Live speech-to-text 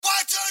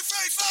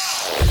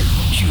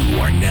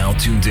now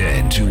tuned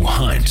in to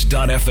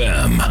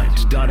Hunt.fm.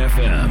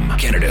 Hunt.fm,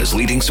 Canada's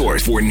leading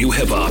source for new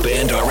hip-hop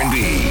and R&B.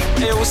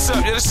 Hey, what's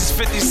up? Yo, this is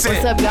 50 Cent.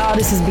 What's up, y'all?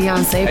 This is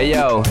Beyonce. Hey,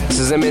 yo, this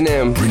is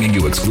Eminem. Bringing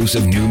you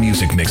exclusive new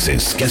music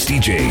mixes, guest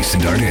DJs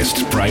and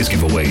artists, prize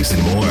giveaways,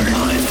 and more.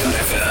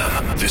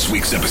 Hunt.fm. This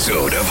week's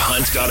episode of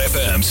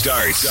Hunt.fm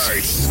starts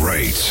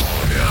right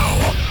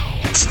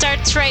now. It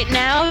starts right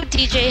now,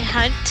 DJ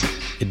Hunt.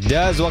 It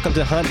does. Welcome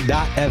to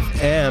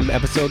Hunt.fm,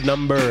 episode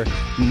number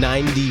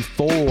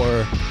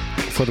 94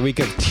 for the week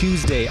of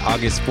Tuesday,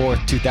 August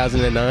 4th,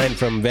 2009.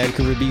 From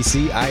Vancouver,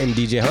 BC, I am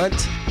DJ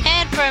Hunt.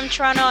 And from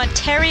Toronto,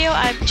 Ontario,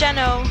 I'm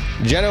Jeno.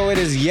 Jeno, it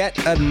is yet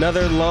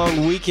another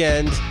long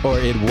weekend, or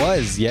it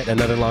was yet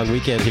another long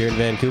weekend here in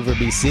Vancouver,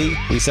 BC.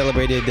 We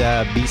celebrated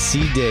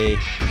BC Day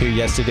here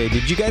yesterday.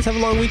 Did you guys have a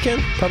long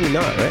weekend? Probably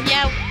not, right?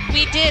 Yeah,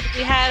 we did.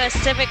 We had a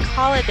civic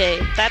holiday.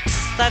 That's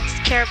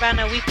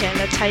Caravana weekend.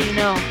 That's how you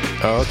know.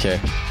 Oh, okay.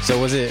 So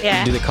was it,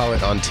 do they call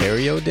it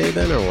Ontario Day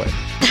then, or what?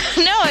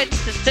 No,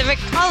 it's the civic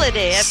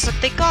holiday. That's what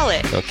they call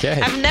it. Okay.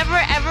 I've never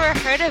ever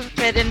heard of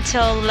it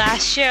until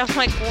last year. I'm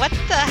like, what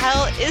the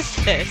hell is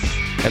this?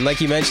 And like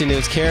you mentioned, it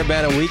was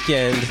Caravana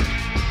weekend.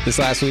 This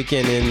last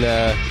weekend in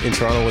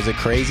Toronto, was it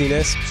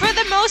craziness? For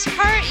the most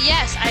part,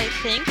 yes, I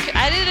think.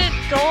 I didn't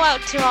go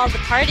out to all the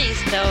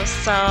parties though,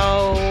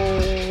 so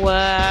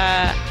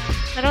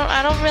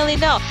I don't really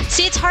know.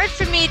 See, it's hard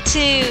for me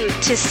to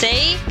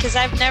say because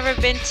I've never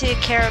been to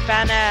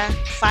Caravana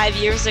 5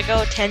 years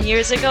ago, 10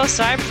 years ago,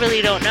 so I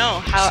really don't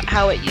know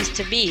how it used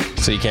to be.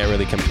 So you can't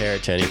really compare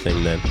it to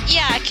anything then?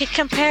 Yeah, I could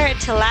compare it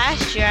to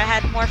last year. I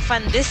had more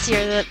fun this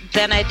year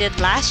than I did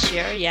last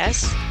year,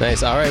 yes.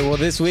 Nice. All right, well,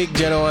 this week,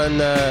 Jeno,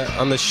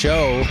 on the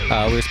show,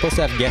 we were supposed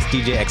to have guest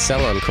DJ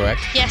XL on,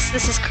 correct? Yes,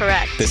 this is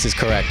correct. This is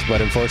correct,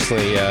 but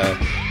unfortunately,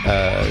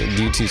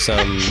 due to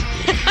some...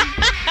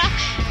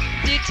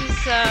 due to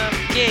some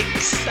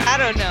gigs. I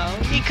don't know.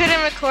 He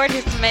couldn't record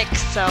his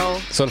mix, so...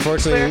 So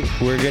unfortunately,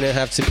 we're going to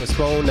have to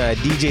postpone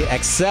DJ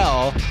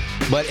XL,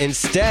 but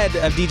instead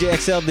of DJ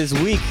XL this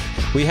week,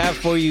 we have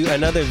for you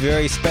another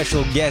very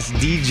special guest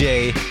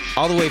DJ,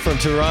 all the way from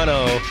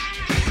Toronto,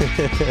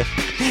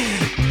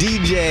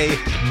 DJ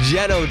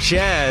Jeno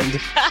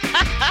Chand.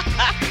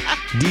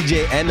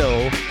 DJ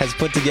Enno has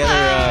put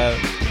together...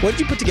 what did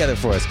you put together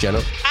for us,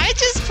 Jeno? I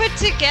just put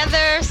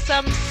together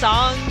some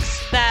songs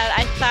that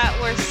I thought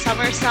were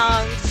summer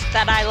songs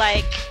that I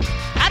like.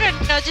 I don't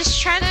know,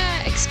 just trying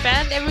to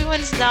expand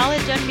everyone's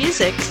knowledge on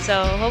music.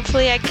 So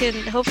hopefully I did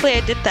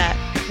that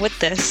with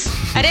this.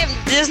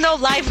 There's no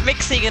live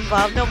mixing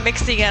involved, no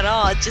mixing at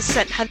all. I just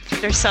sent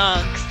Hunter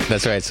songs.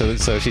 That's right. So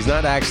she's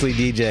not actually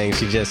DJing.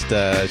 She just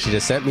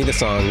sent me the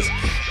songs,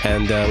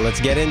 and let's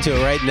get into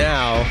it right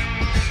now.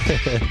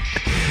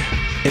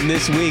 In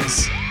this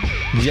week's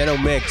Jeno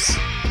Mix,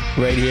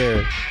 right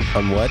here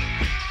on what,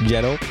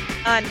 Jeno?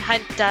 On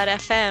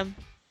Hunt.fm,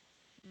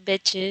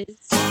 bitches.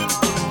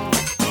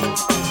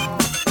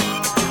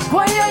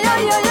 Oh, yeah, yeah,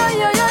 yeah, yeah,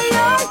 yeah, yeah,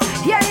 yeah.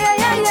 Yeah, yeah,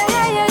 yeah, yeah,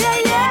 yeah, yeah, yeah,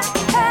 yeah.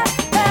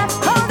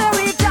 How that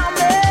we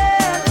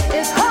jumping,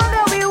 it's how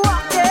that we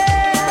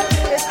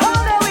walking, it's how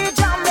that we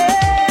jumping,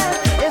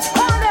 it's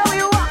how that we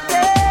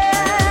walking.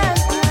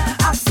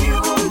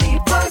 Assume the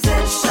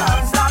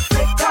positions that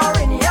flicker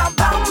in your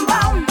bam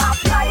bam,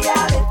 apply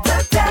a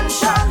little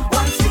tension.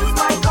 Once you's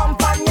my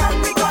companion,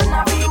 we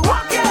gonna be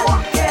walking,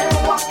 walking,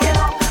 walking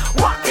up,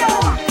 walking,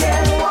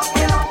 walking,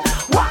 walking up,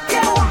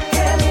 walking,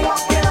 walking,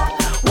 walking up,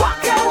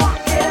 walking,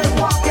 walking,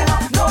 walking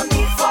up.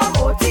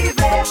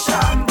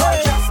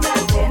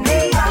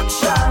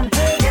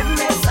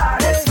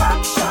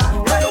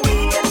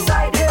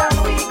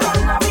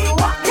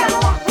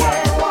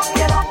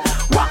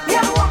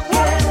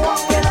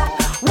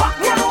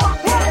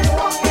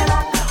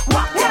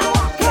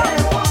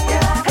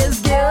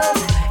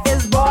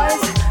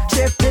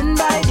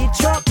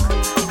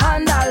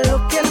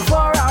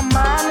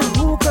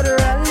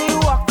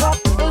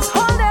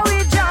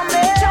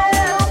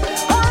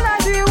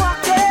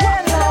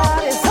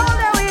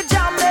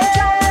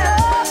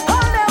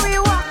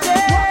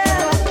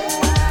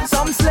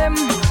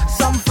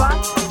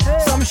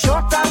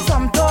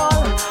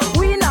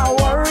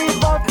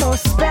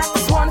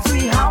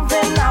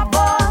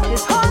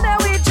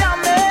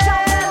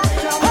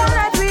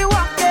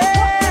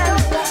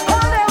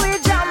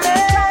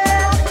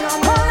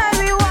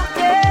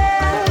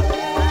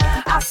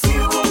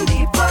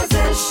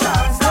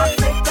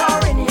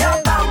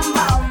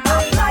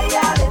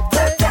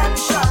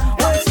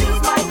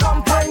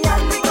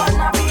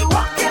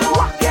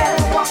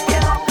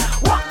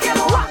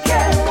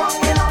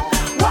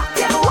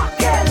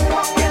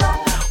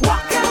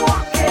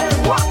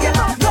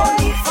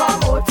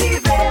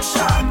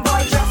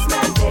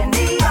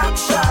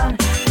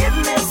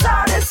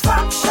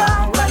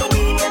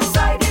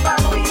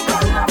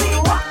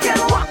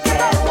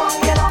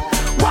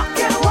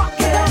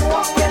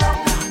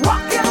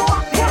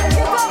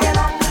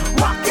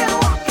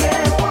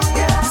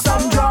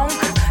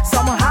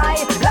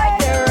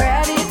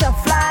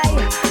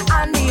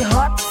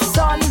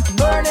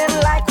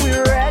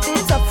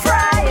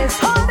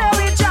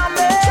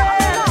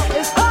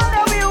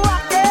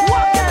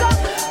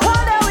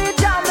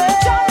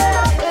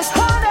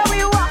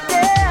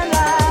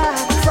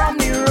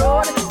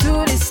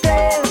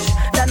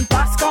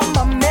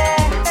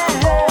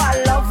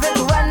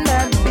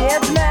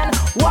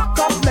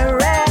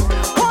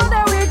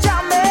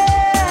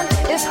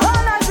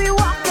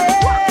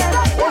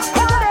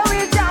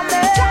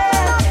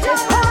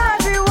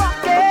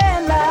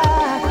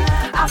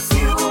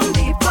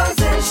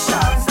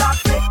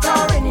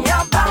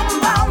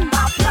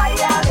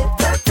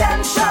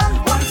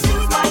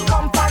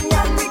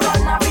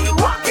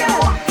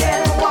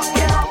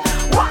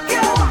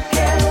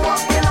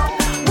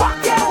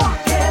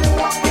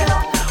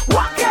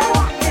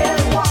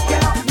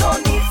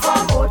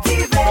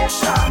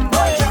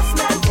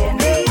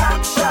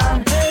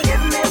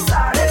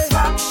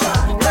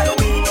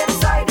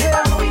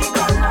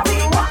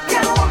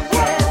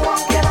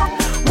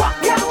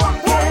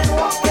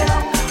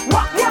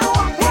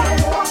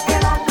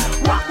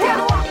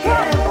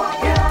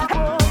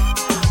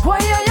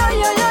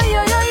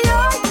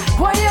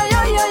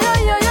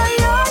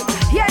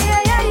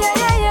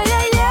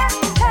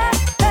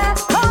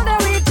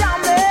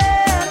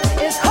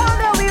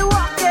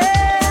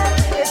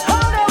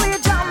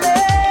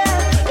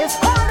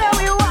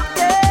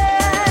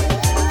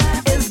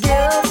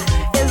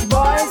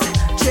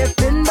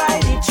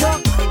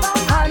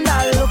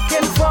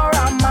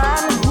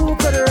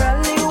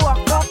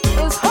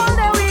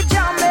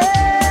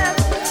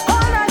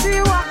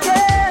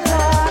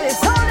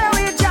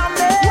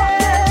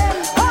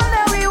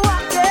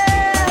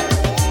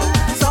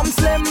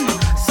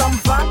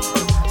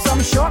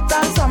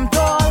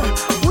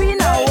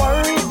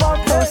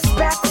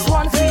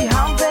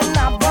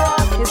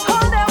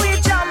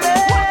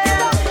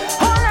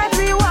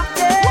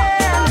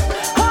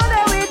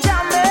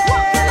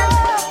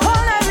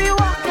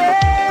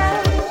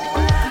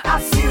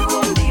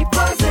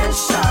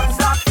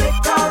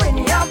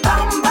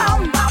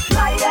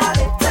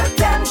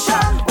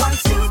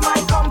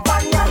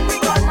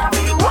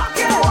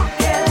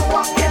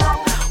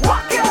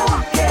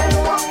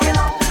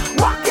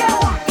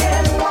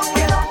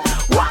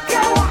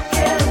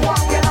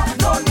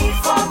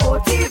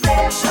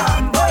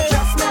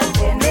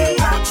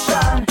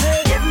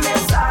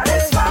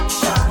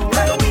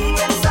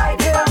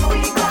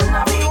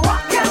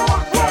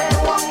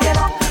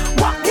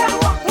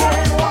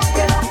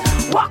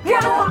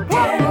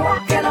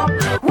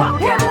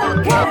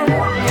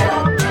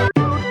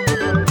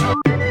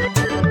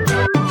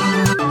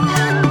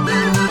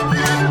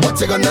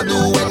 you gonna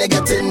do when you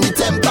get in the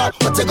temper?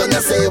 What you gonna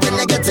say when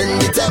you get in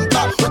the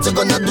temper? What you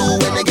gonna do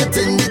when you get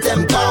in the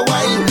temper?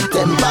 Wine,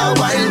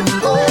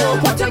 oh.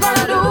 What you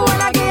gonna do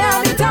when I get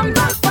on the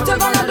temper? What you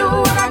gonna do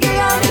when I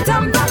get on the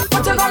temper?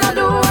 What you gonna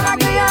do when I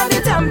get on the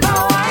temper?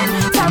 Wine,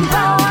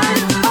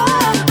 oh.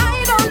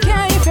 I don't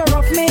care if you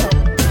rough me up.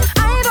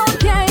 I don't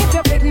care if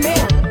you pick me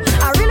up.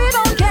 I really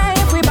don't care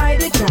if we buy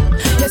the truck.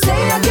 You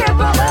say you're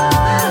capable.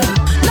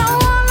 Now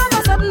all of a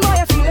sudden, boy,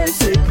 you're feeling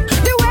sick.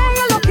 The way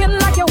you're looking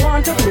like you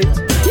want to quit.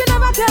 You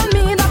never tell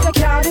me that you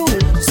can't do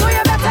it. So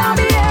you better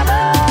be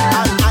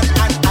able.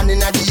 And in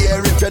the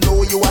air, if you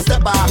know you a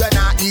stepper, you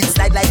not eat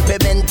slide like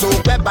pimento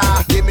pepper.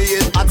 Give me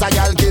it, hot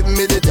girl, give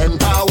me the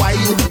temper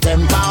wine,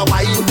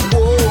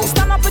 oh.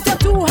 Stand up with your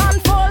two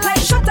hand full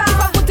like shutter.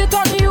 If I put it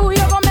on you,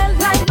 you gon' melt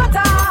like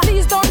butter.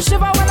 Please don't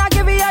shiver when I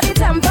give you the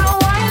temper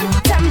wine,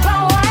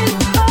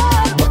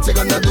 oh. What you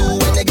gonna do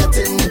when you get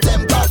in the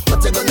temper?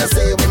 What you gonna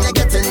say when you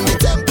get in the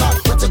temper?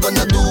 What you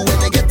gonna do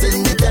when you get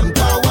in the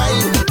temper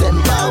wine,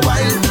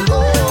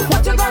 oh.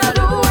 What you gonna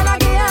do when I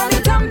get on the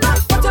temper?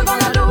 What you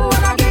gonna do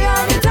when I get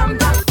on the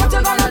temper? What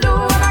you gonna do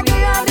when I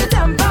get on the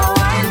temper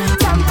wine,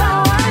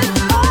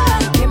 oh.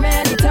 Give me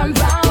the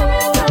temper,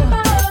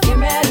 give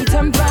me the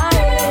temper,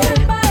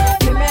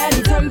 give me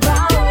the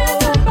temper,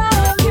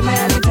 give me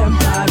the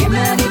temper, give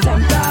me the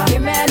temper,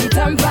 give me the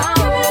temper,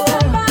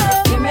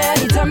 give me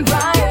the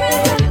temper,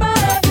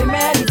 give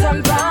me the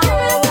temper,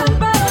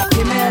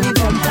 give me the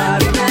temper,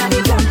 give me the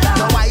temper.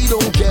 Now I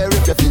don't care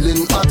if you're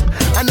feeling hot.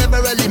 I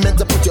never really meant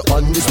to put you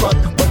on the spot,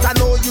 but I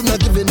know you're not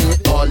giving me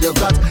all you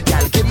got.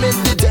 Girl, give me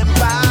the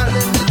temper.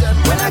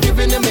 When I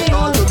giving you me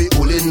all to be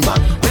holding back.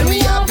 When we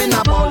having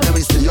a ball, then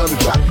we stay on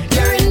track.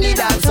 You're in the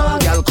dance hall,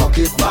 girl, cock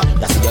it back.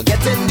 That's how you're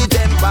getting the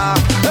temper.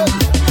 Hey.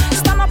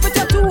 Stand up with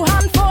your two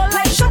hand full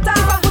like shutter.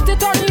 If I put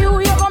it on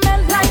you, you gon'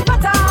 melt like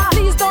butter.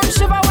 Please don't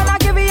shiver when I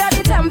give you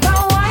the temper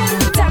wine,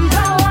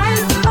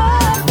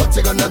 oh. What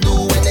you gonna do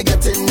when you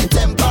get in the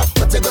temper?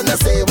 What you gonna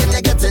say when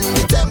you get in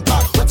the temper?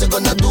 What you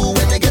gonna do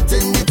when you get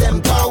in the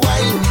temper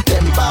wine,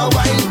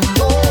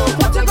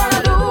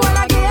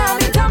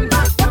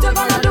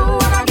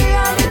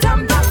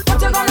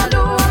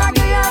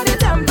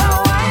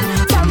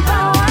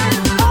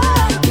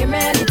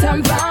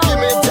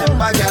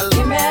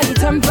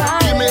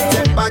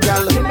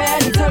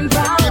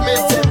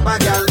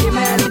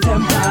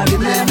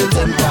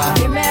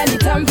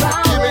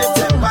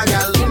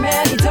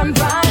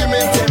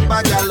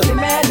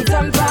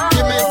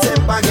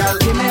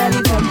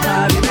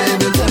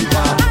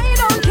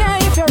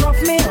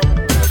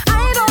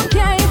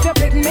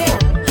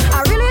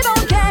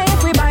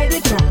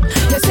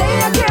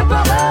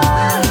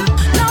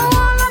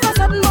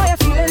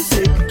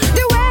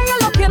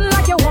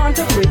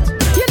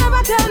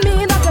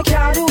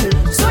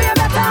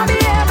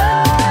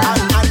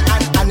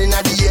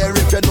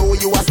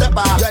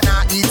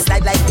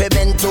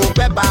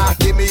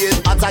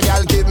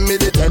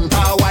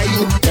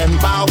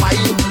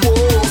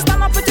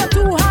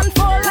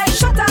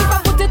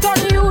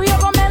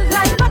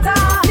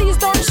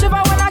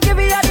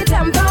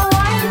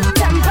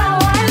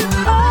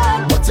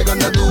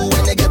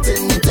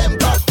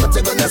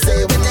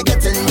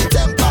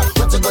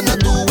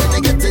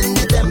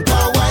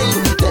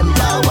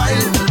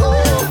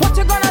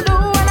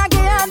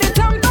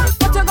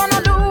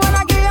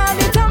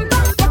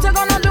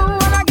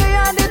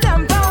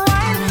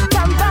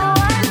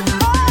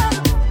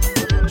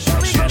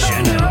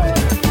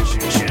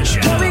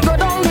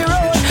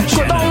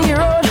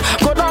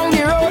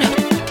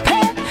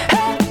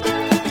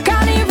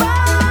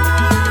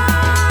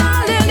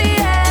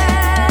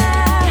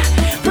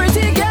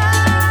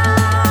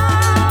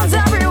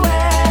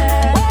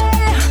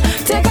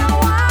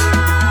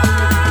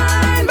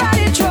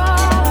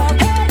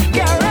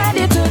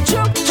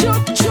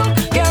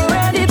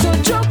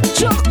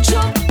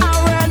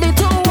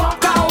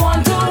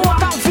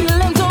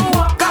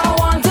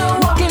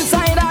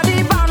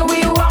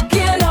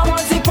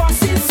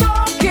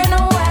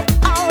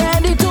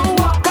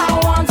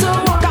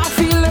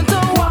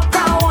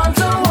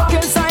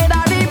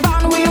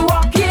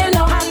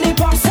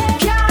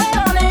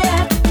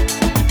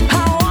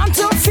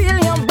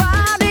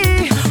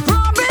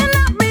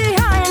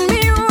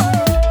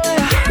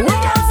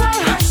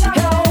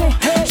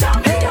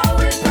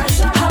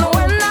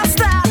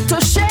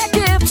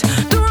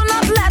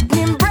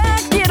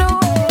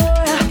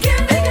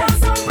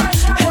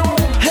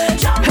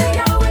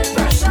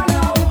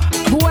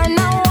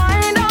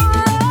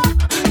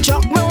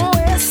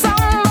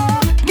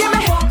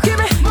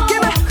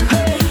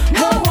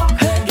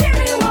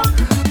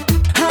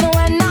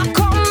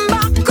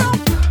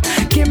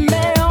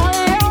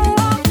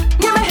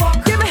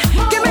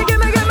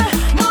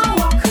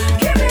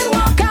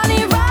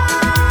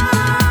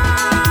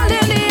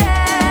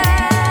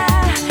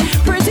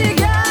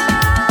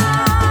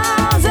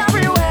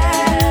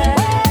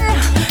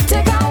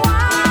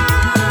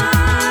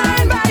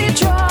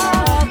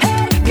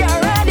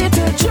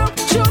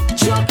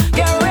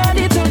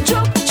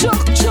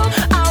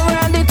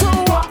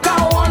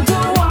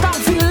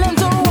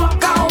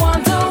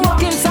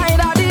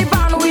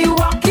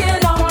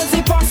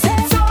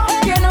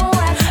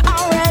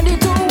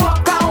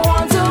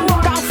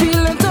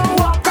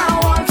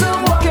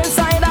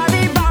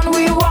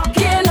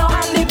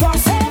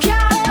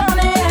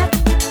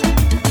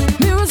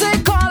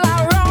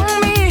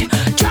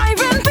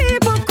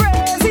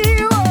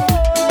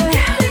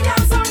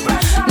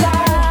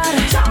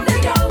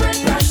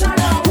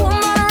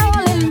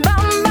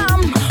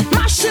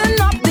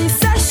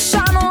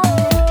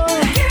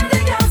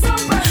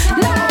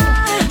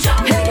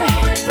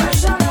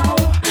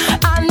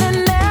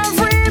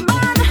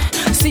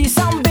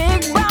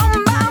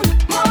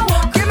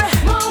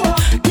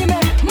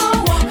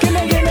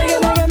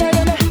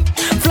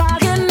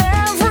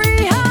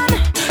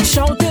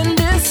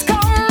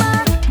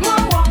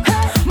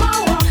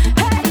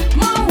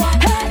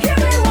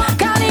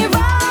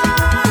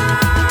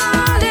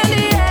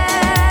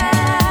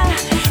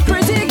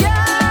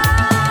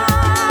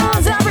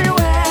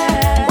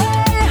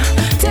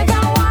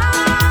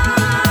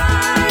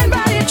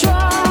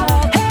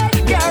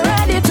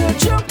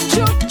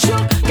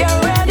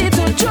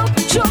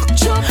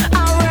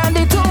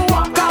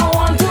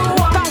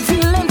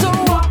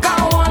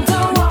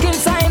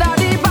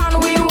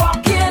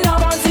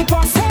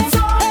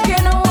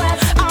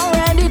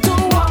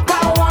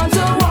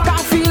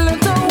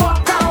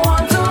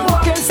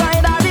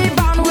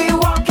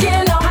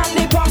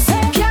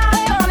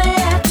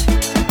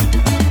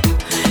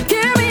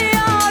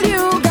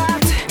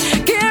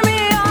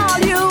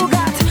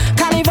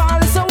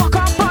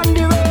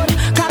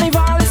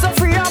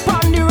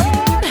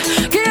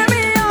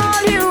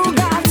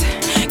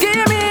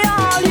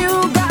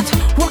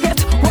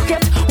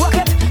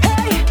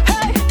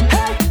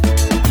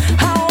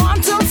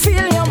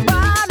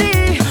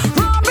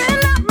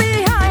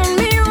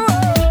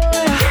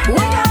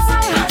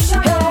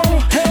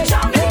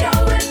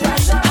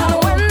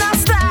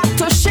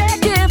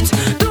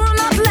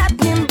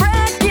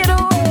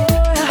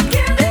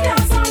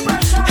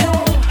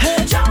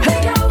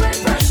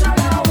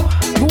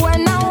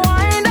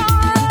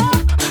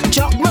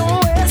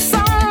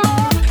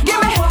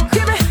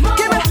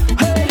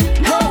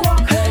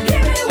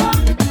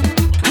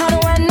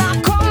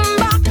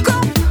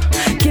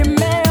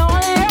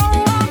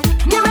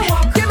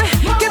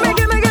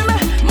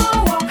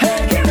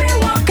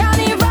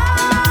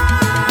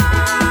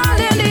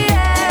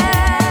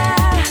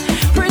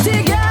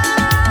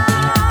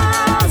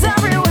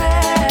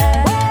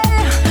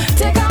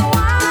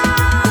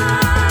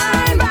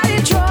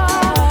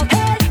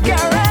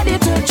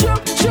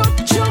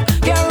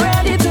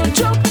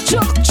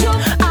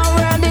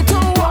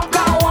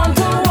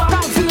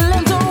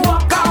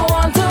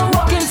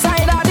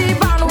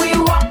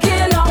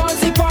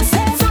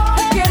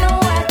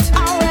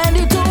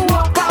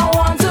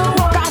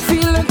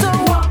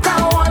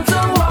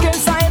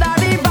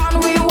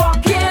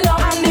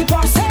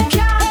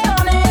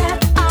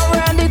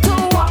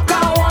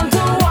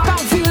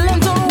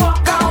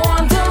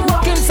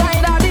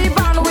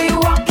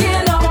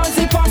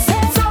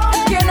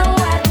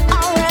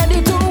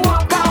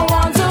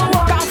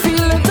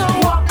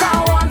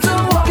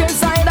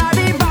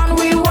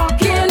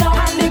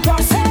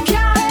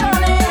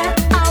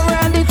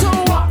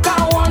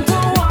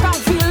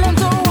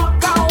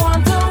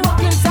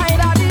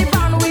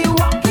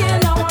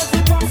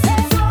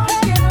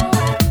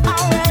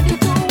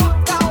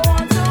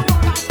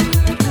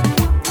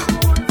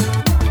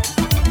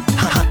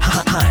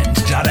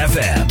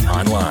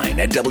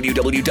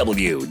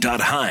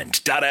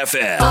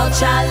 www.hunt.fm. Oh,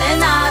 Charlie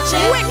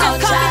Nachi, oh,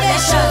 Charlie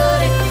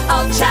Chudi,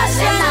 oh,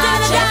 Charlie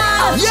Nachi,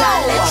 oh,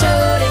 Charlie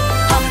Chudi.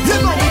 You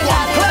know we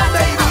gon' play,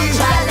 baby. Oh,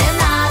 Charlie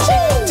Nachi,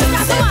 to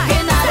the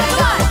second of the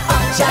gun,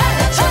 oh,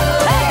 Charlie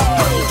Chudi.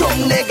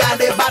 तुमने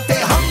गाने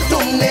बातें हम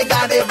तुमने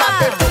गाने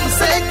बातें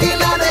तुमसे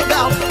किनारे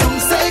गाओ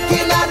तुमसे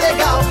किनारे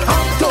गाओ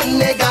हम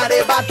तुमने गाने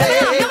बातें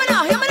Hear me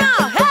now,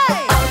 hey.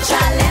 Oh,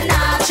 Charlie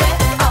Nachi,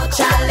 oh,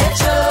 Charlie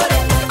Chudi,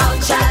 oh,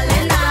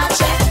 Charlie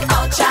Nachi,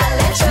 oh,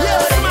 Charlie Chudi.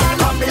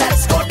 Come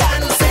let's go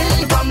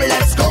dancing come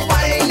let's go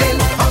whining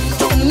हम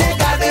तुमने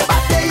गाने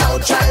बातें yo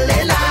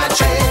Charlie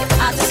Nachi.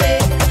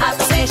 I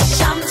say,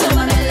 sham to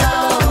me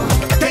low.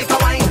 Take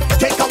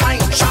a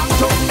wine sham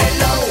to me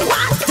low.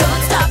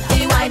 Don't stop the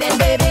whining,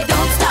 baby.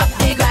 Don't stop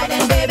the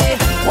grinding, baby.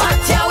 What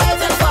you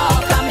waiting for?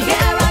 Come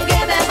here and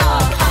give it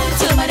more.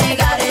 Too many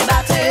got it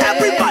back to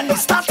Everybody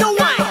start to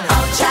whine.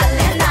 Oh,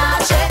 Charlie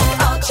Nachi,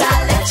 oh,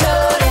 Charlie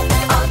Chudi,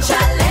 oh,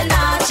 Charlie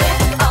Nachi,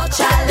 oh,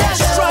 Charlie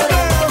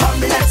Chudi.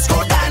 Come let's go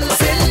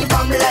dancing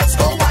come let's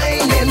go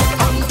whining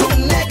हम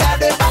तुमने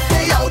गाने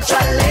बातें yo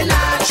Charlie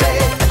Nachi.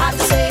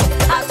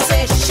 I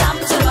say, sham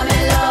to me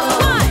low.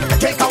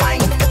 Take a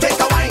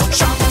wine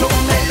sham to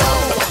me low.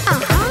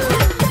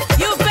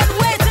 You've been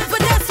waiting for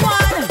this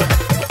one.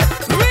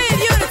 Real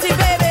unity,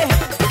 baby.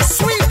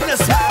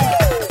 Sweetness.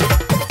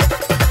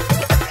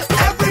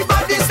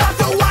 Everybody start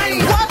to whine.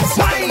 What?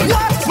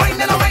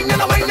 Whine and a whine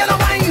and a whine and a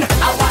whine.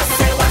 I was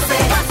it.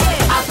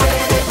 I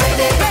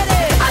ready.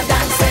 I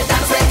dance it.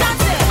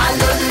 I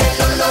lolly.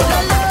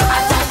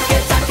 I take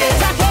it.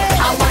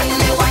 I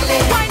whine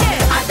it.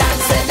 I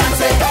dance it.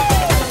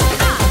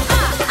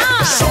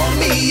 Show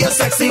me your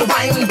sexy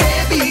wine,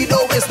 baby.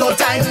 Don't waste no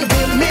time.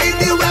 Give me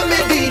the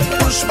remedy.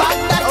 Push back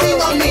that thing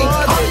on me.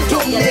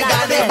 Tumne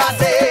gaane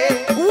baate.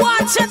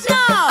 Watch it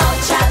now. Oh,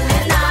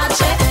 Charlie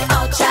Nachi,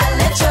 oh,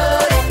 Charlie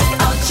Chudi,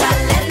 oh,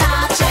 Charlie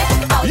Nachi,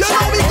 oh, You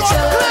know we Charlie gon'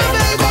 play,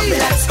 Chudi. baby. Come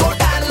let's go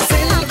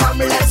dancing.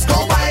 Come let's go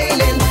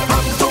whining.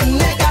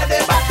 Tumne gaane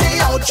baate.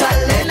 Yo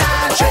Charlie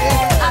Nachi.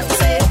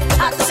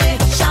 I say,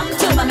 sham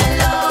to me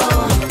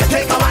low.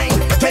 Take a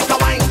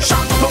wine,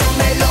 sham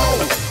tumne low.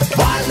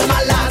 Wal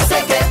mala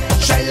seke,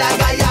 shella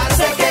gaya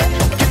seke,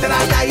 kitra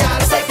naya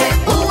seke.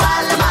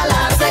 Wal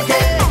mala seke,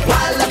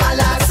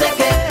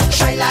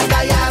 shella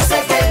gaya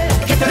seke,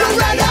 kitra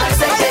naya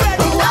seke.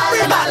 Wal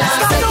mala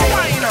seke.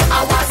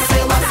 I was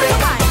it.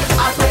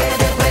 I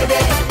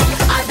ready.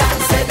 I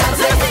dance it.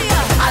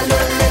 I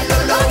lolly.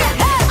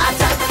 I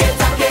take it.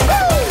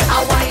 I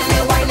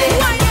whine it.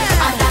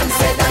 I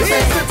dance it.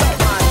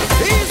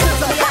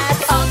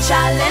 Oh,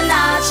 Charlie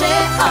Nachi,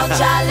 oh,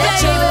 Charlie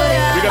Chudi,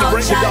 oh,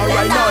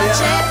 Charlie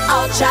Nachi,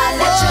 oh,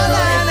 Charlie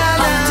Chudi.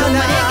 Too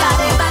many got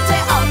it, but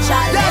oh,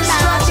 Charlie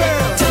Nachi.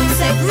 Too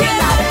sick,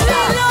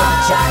 oh,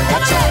 Charlie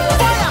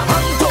Chudi.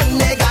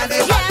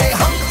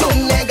 हम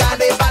तुमने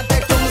गाने बातें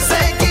तुमसे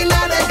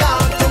किनारे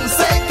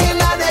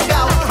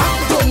गाओ हम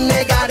तुमने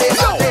गाने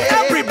बातें.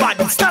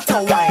 Everybody start to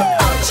whine.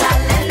 Oh,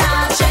 Charlie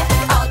Nachi,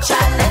 oh,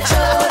 Charlie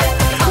Chudi,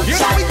 oh,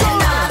 Charlie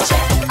Nachi,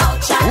 oh,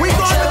 We Charlie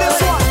go with this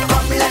Chudi. one.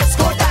 Come let's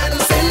go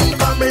dancing,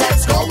 come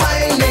let's go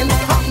whining.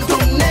 हम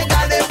तुमने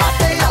गाने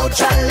बातें yo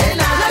Charlie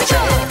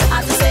Nachi.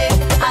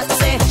 I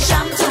say,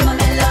 sham to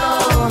me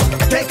low.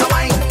 Take a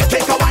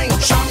wine,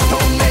 sham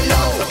tumne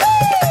low.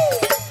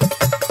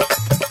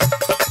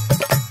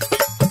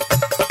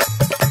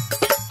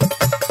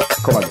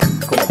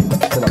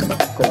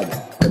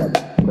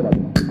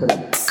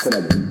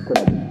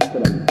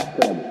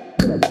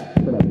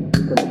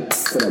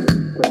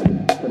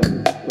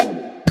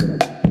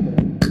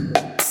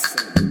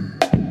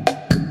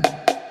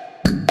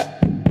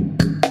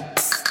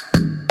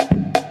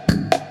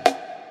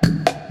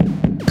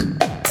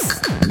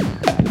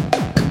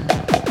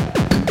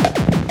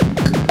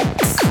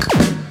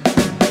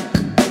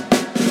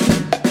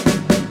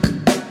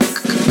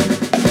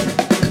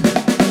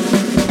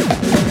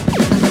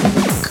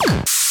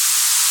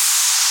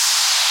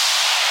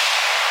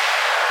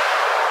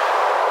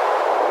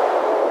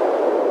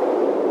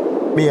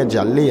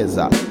 Major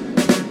Laser.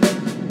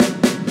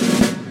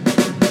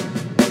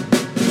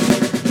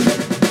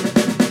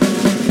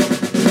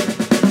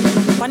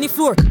 On the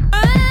floor.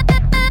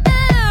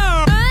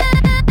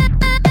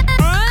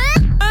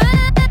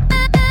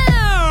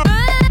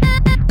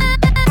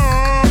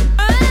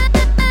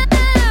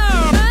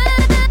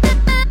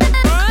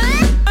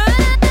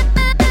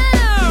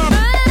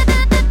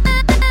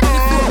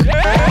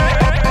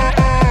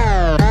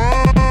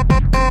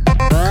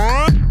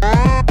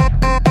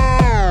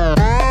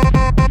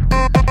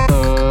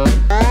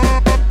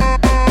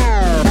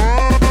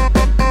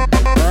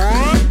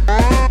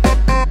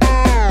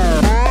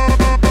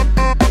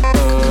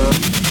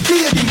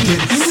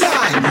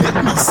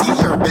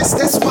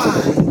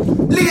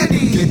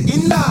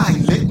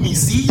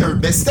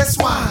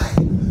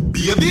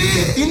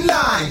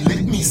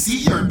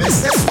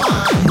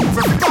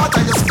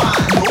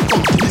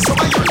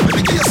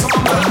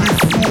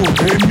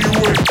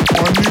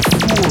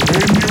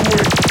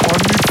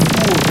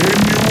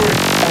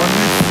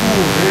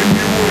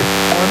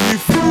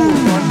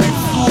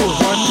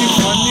 On the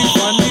floor.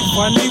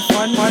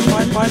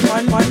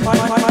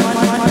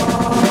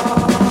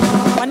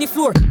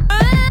 floor.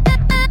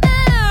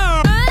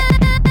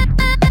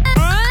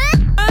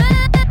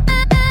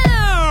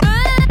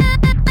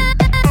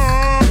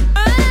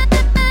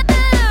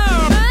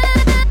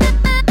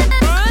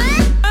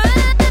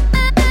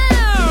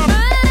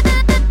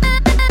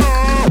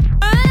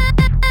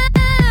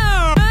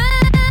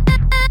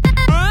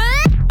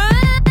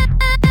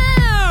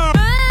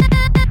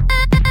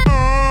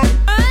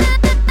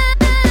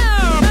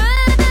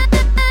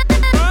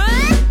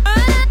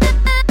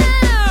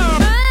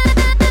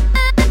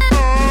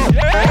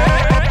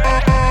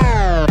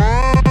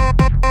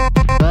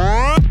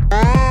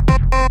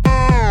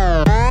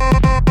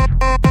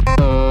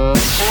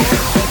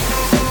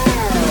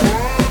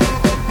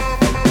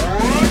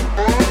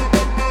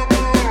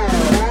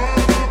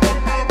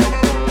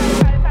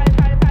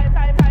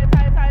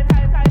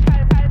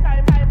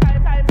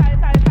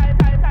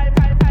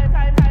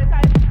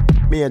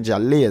 Major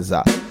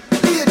Laser.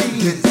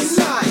 Lady, get in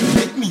line,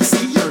 let me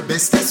see your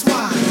bestest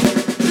wine.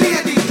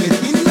 Lady,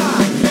 get in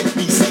line, let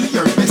me see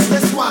your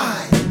bestest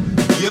wine.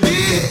 Baby,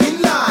 get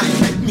in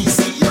line, let me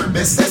see your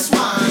bestest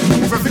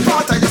wine. Move every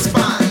part of your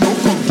spine. No,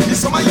 come give me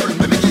some of yours,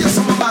 let me give you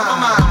some of mine.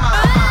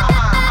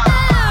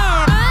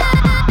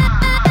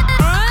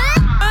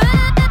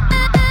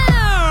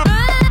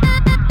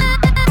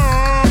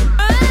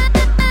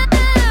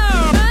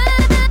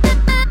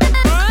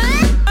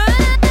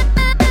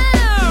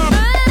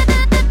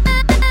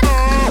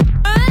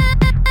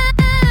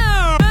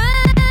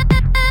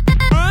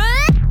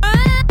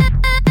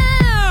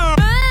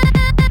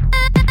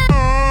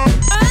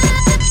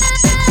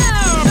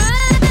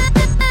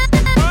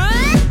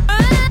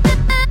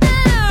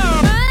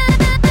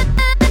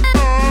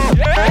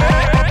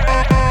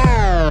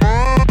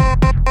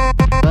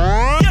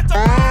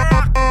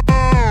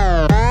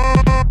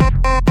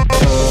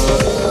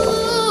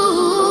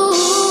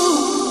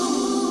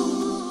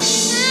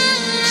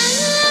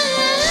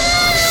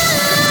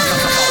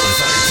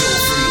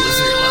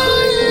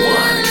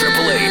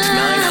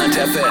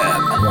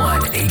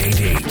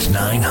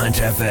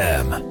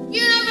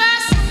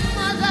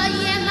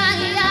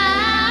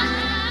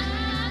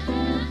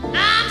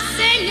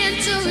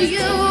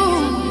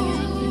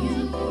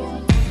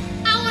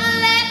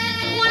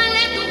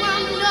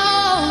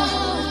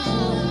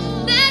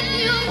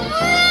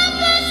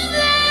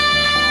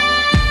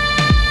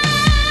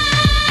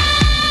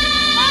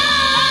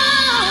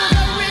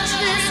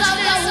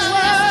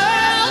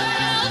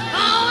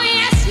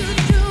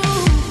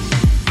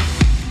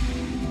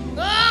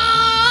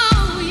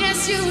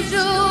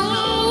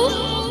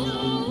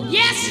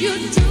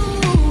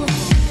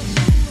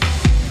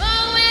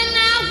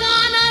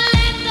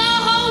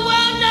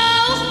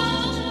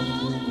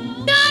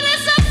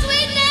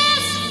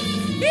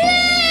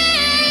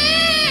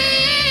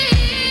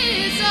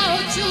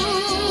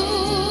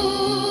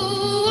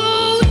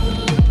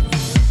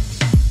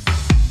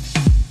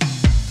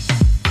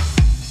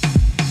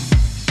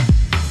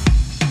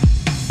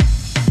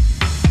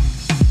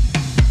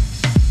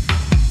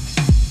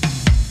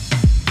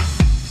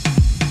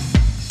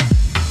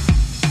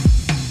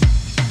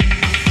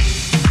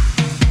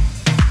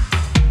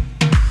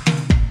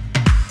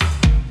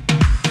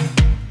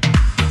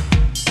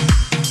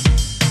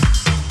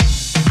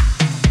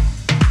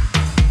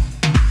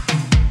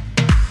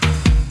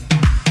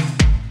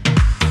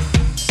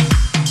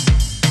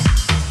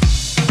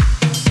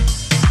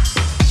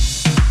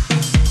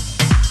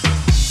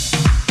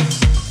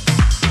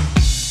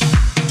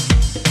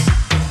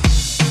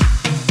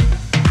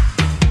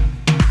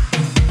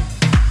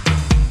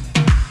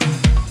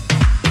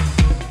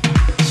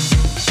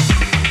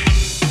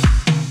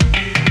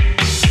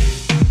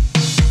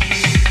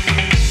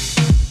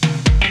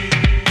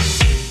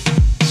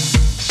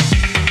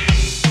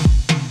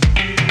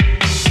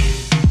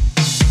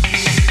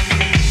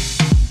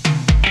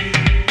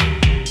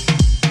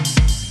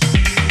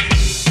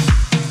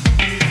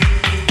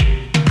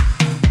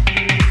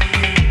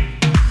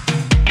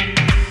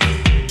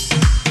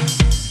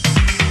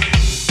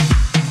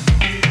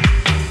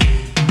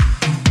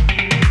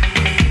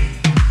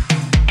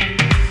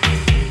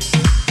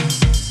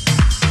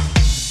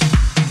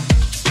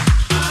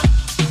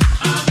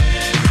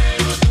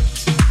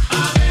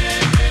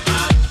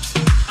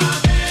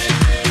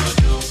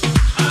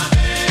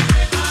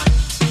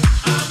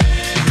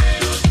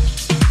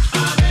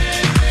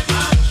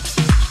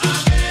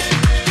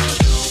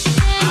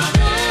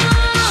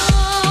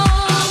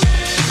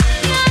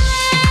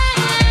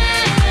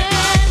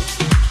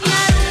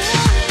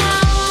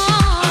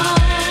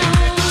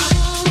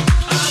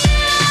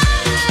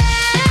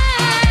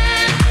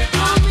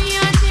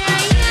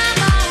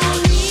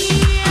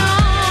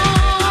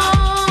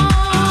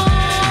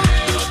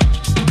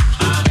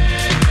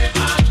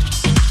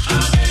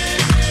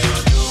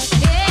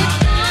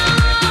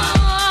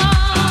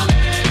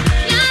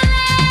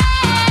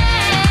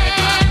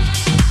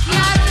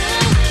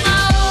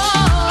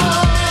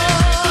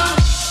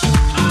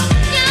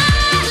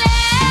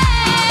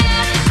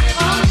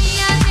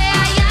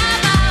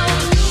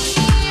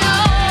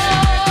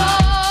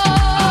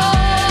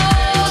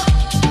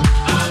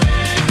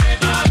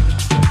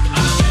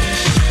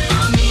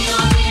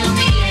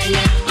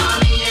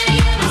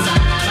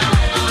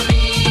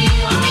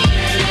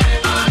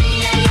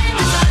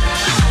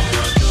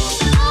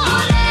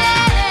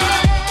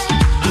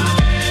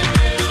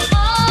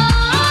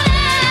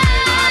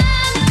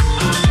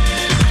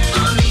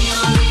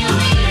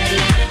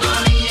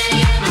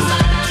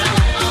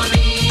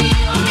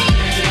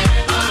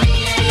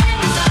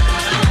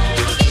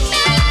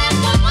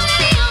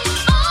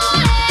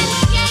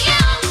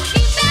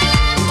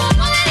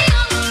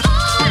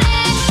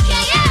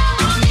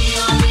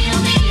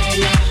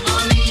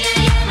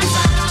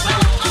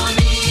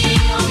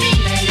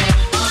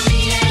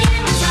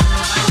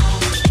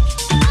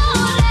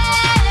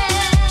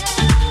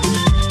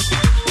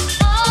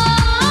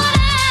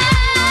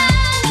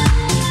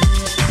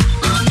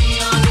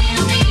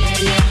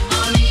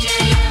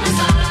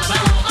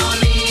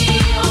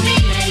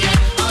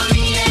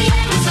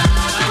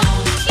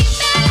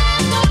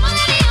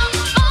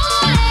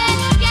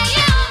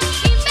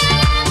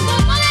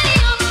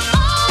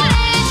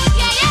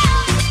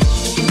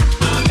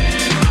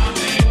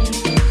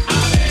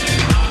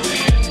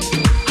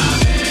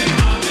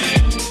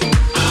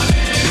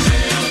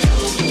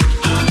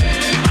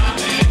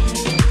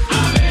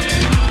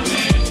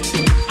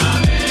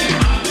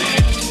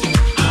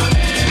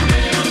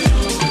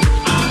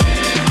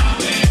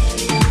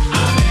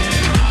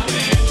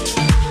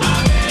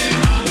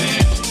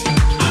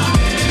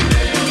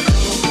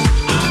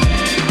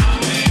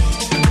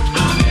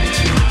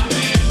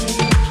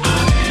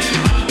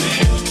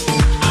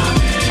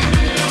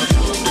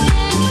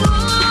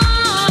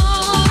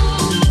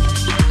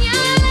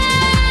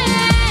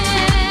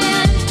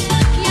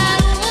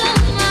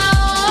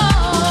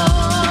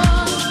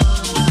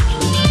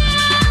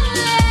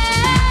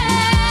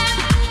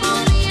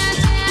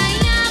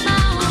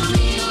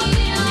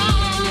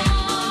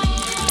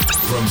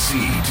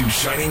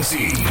 Shining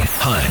Sea.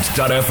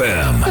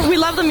 Hunt.fm. We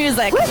love the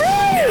music.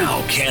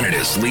 Now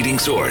Canada's leading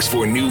source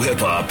for new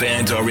hip-hop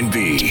and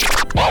R&B.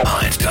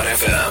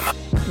 Hunt.fm.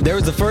 There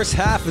was the first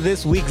half of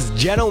this week's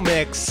Geno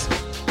Mix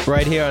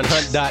right here on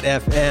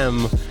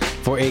Hunt.fm.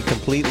 For a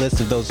complete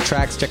list of those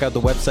tracks, check out the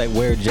website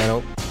where,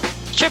 Geno?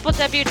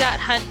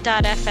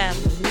 www.hunt.fm.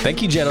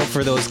 Thank you, Geno,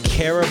 for those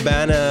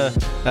Caravana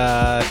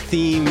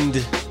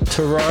themed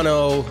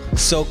Toronto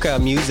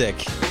soca music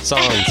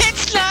songs.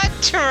 It's not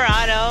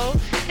Toronto.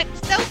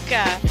 It's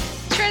soca.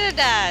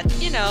 Trinidad,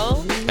 you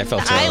know. I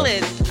felt the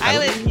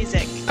island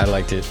music. I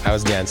liked it. I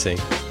was dancing.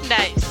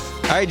 Nice.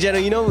 All right, Geno,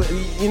 you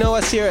know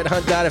us here at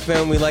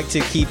Hunt.fm, we like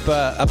to keep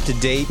up to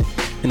date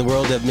in the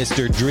world of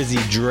Mr.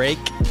 Drizzy Drake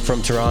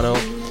from Toronto.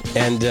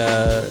 And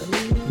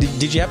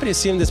did you happen to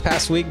see him this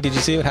past week? Did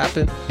you see what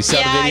happened? You saw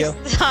the video?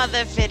 I saw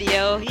the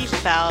video. He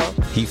fell.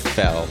 He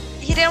fell.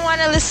 He didn't want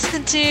to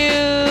listen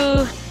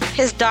to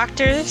his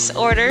doctor's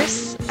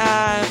orders.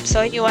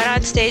 So he went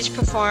on stage,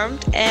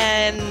 performed,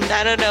 and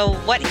I don't know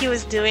what he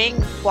was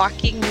doing,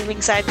 walking,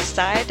 moving side to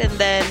side, and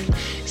then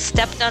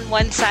stepped on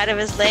one side of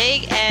his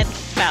leg and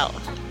fell.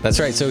 That's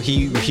right. So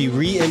he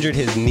re-injured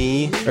his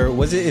knee, or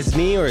was it his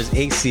knee or his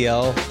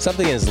ACL?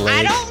 Something in his leg.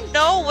 I don't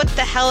know what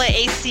the hell an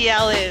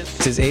ACL is.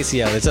 It's his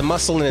ACL. It's a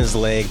muscle in his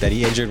leg that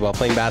he injured while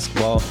playing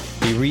basketball.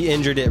 He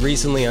re-injured it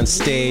recently on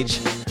stage.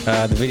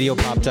 The video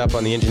popped up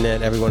on the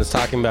internet. Everyone is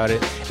talking about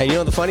it. And you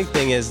know, the funny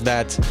thing is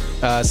that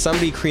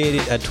somebody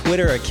created a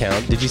Twitter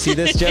account. Did you see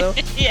this, Geno?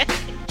 Yeah.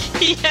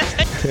 Yes,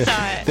 I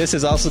saw it. This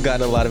has also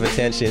gotten a lot of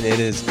attention. It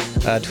is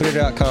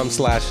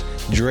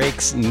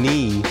twitter.com/Drake's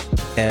knee.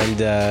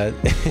 And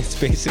it's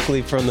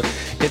basically from the...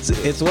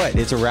 It's what?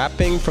 It's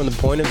rapping from the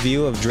point of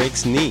view of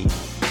Drake's knee.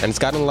 And it's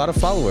gotten a lot of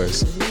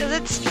followers. Because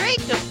it's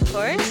Drake, of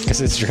course.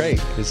 Because it's Drake.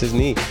 It's his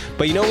knee.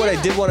 But you know what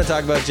I did want to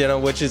talk about, Geno,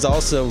 which is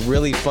also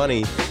really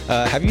funny?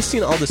 Have you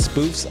seen all the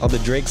spoofs, all the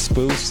Drake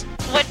spoofs?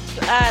 What,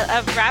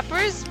 of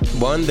rappers?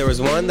 There was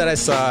one that I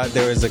saw.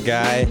 There was a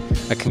guy,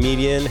 a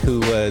comedian, who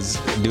was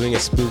doing a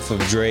spoof of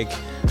Drake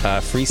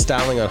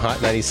freestyling on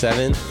Hot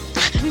 97.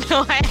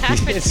 No, I haven't.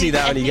 You didn't see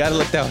that one. You got to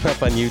look that one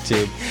up on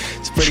YouTube.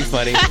 It's pretty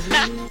funny.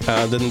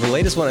 Then the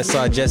latest one I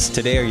saw just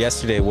today or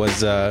yesterday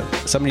was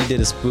somebody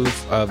did a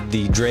spoof of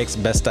the Drake's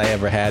Best I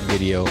Ever Had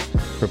video,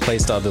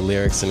 replaced all the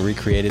lyrics and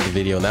recreated the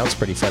video, and that was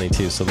pretty funny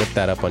too. So look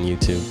that up on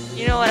YouTube.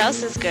 You know what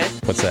else is good?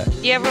 What's that?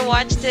 You ever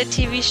watched the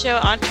TV show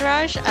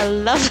Entourage? I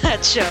love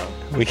that show.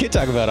 We could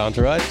talk about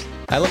Entourage.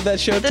 I love that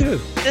show too.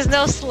 There's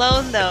no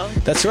Sloan though.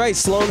 That's right.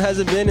 Sloan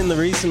hasn't been in the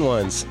recent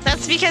ones.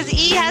 That's because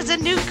E has a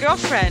new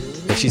girlfriend.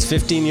 And she's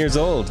 15 years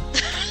old.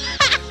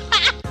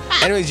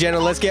 Anyways, Jenna,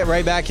 let's get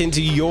right back into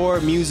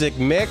your music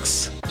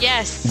mix.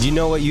 Yes. Do you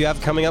know what you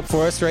have coming up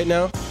for us right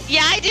now?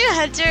 Yeah, I do,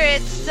 Hunter.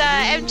 It's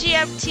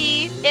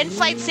MGMT,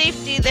 In-Flight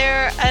Safety.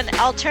 They're an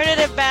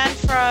alternative band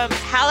from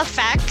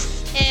Halifax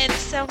and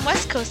some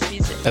West Coast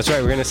music. That's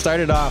right. We're going to start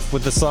it off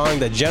with the song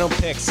that Jenna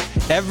picks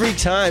every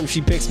time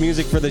she picks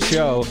music for the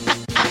show.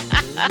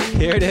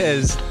 Here it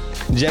is.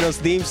 Jenna's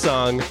theme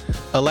song,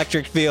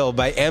 Electric Feel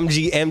by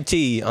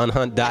MGMT on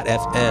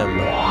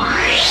Hunt.fm.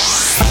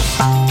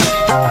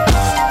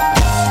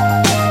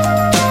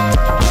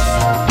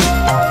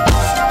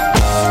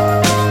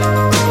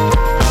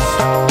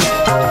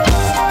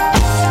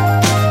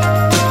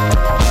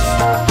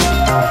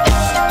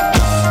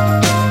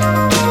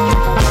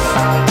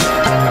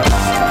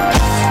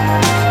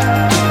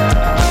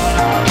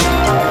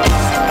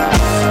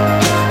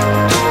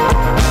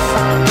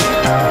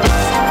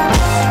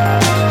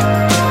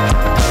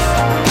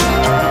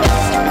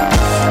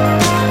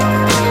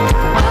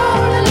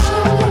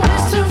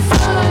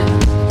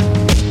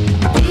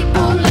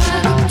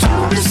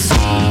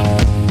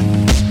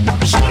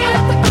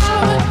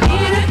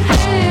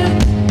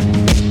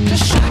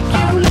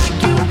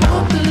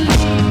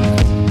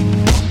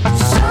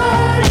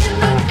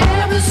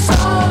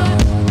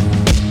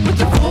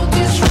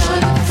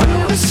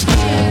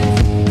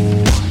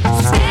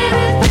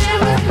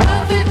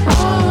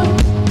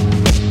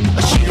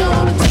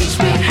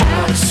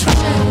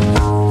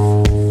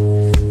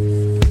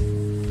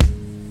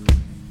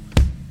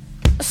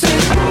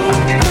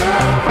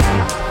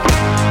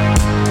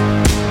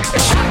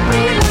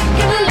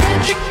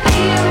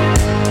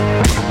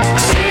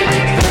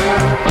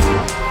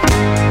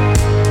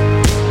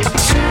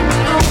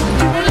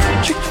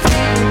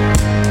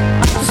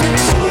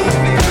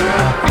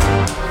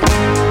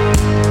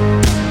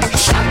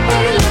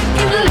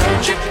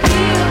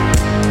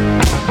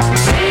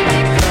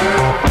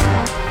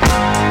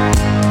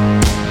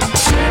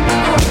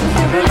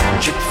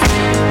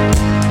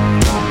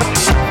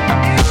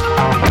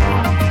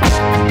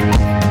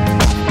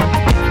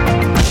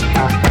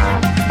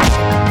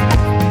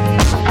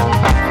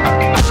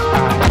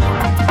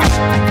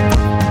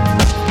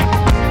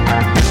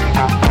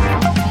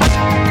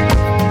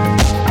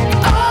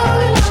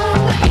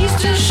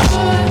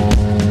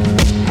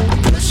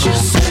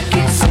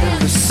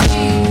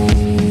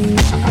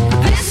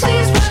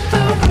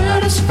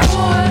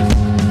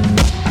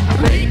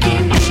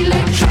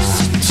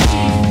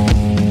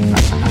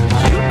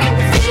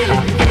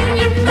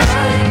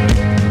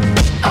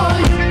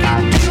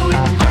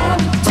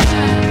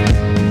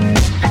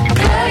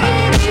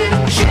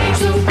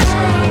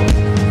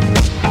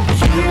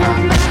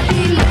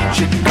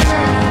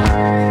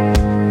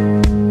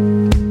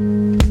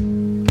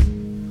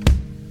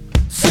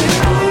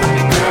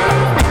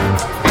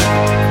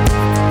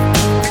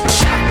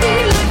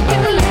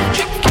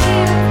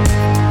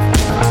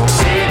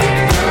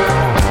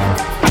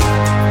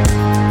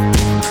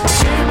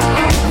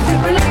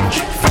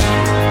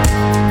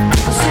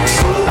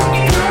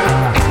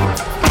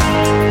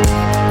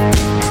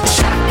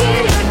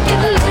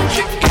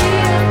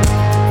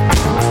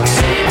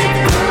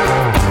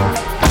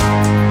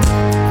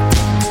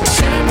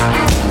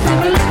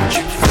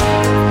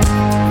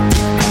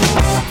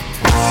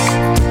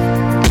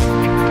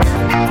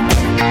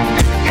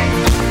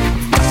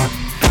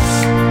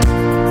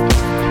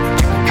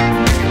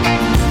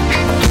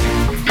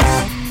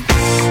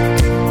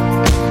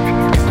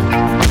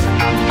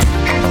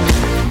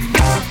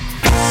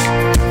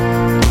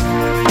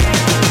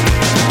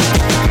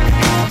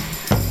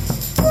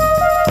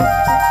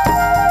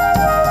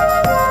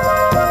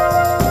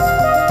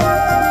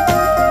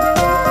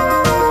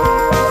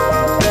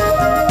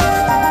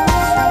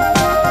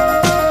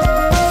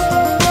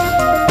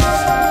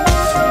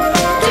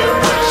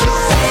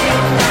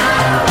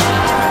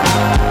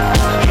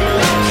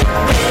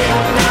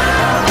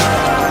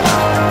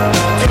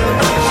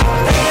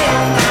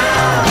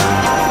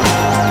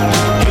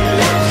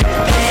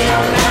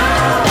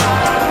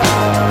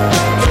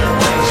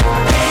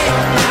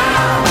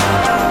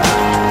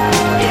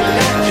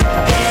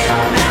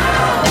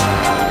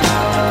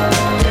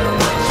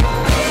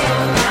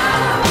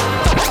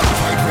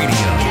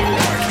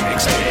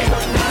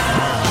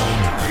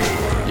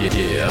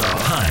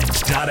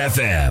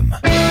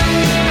 FM.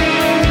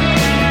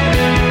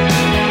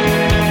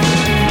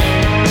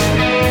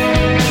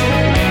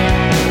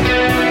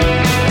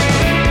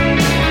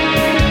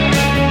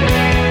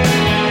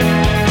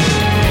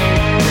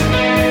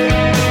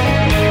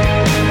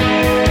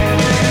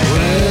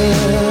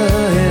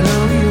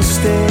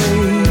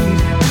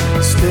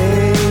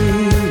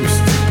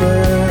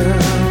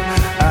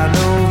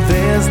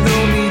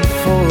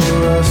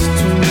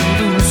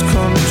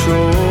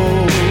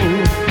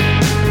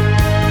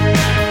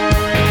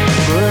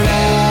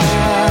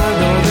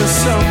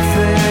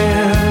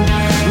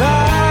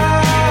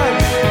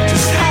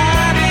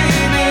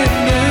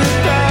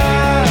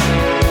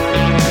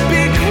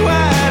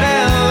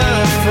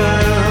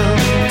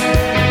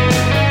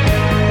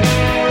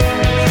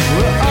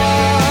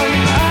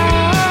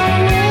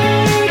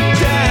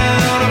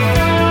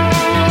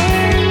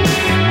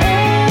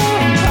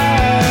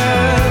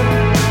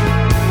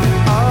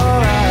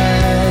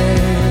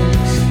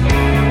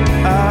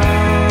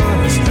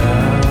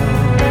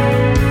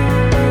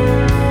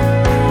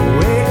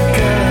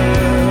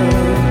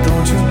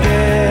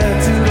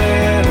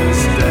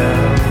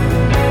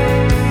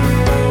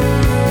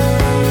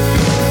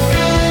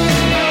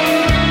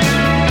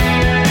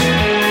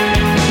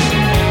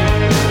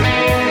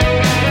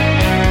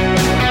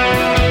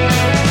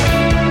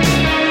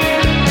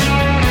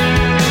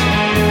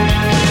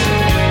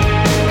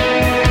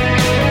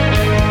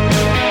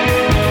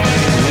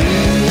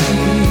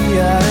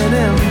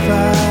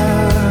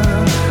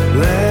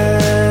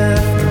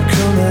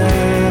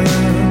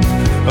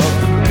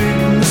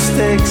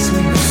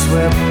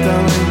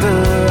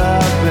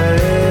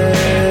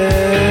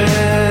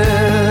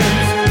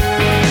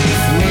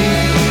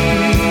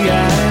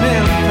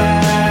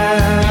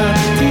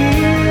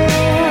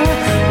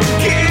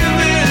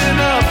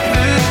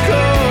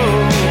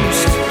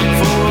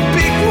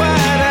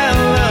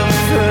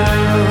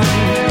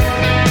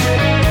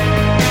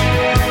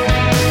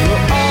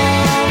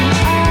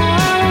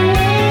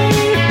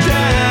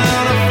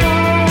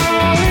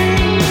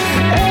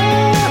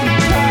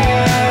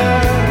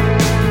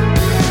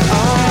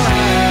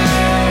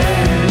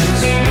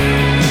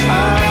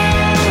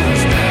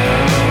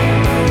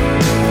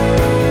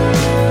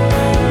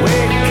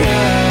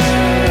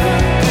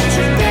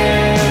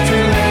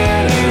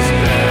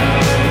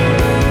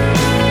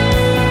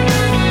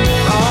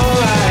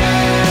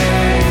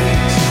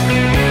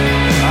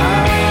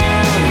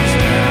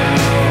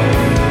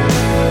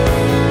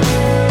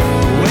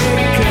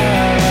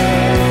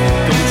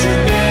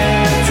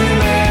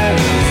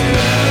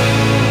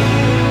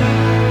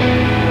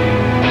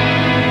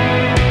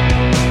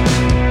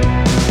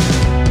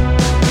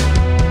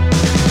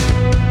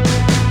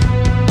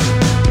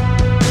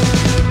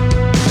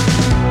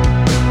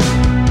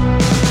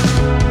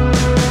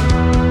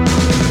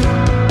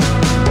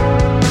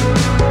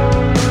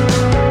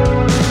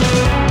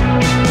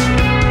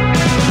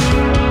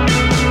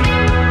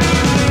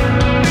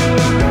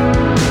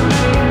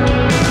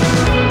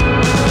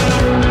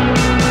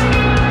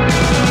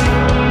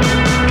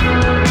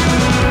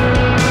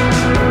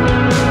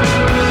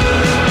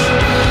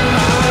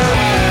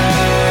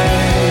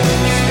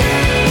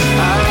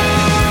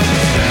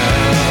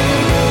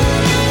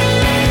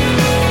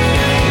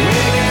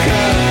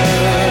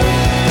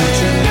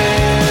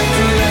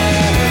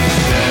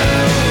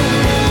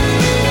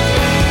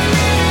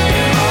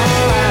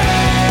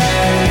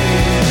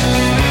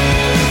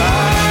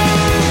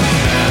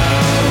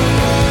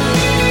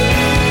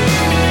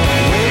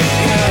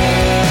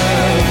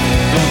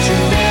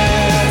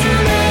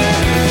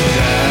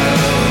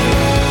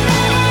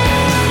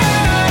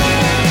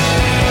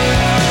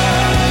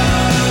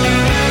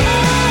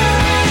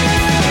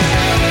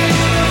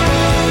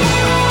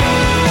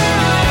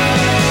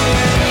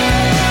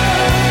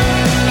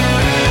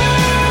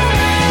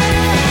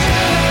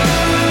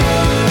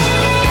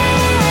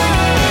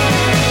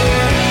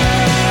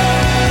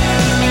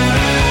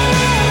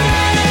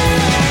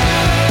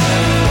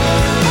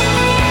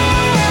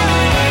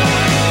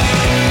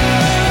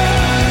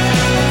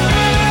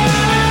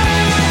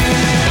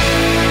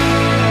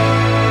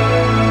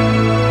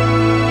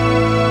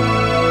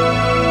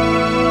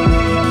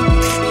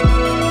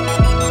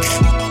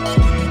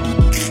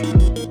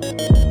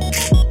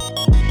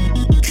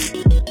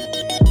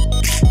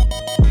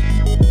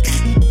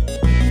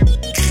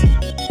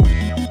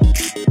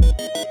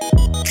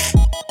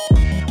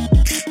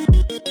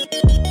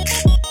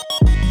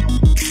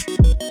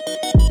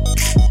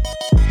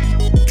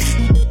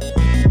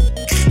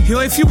 Yo,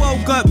 if you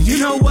woke up, you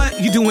know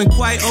what? You're doing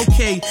quite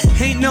okay.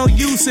 Ain't no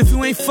use if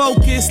you ain't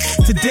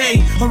focused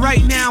today or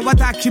right now. I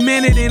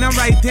document it and I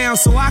write down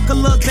so I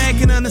can look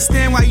back and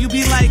understand why you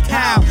be like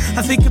how.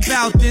 I think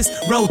about this,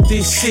 wrote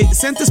this shit.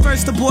 Sent this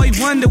verse to Boy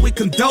Wonder with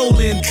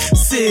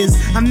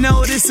condolences. I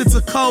notice it's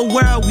a cold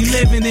world we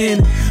living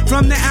in.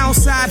 From the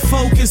outside,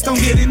 focused on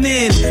getting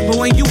in. But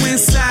when you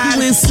inside,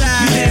 you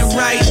damn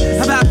right.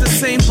 About the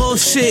same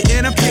bullshit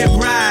in a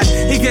pimp ride.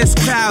 It gets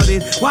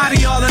crowded. Why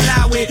do y'all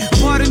allow it?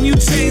 Bought a new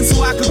chain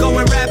so I could go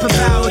and rap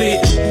about it.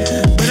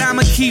 But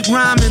I'ma keep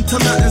rhyming till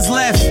nothing's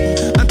left.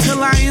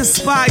 Until I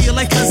inspire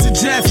like cousin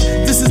Jeff.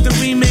 This is the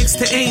remix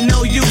to Ain't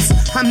No Use.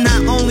 I'm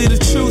not only the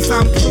truth,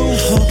 I'm proof.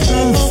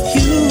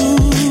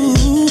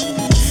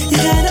 You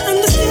gotta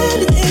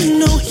understand it ain't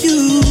no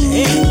use.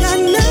 Ain't got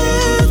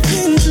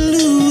nothing to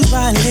lose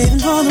by living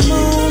for the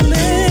moment.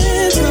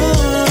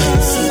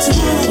 See,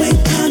 tomorrow ain't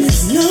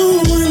promised,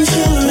 no one's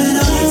sure at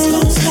all.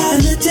 Don't stop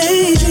and the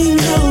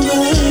daydream's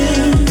over.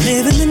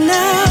 Living the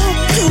now,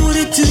 do what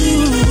it do,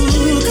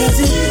 cause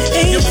it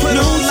ain't. You put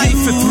on life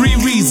for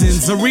 3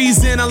 reasons. A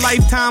reason, a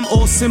lifetime,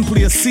 or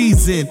simply a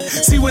season.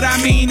 See what I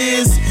mean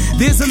is,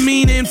 there's a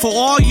meaning for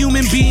all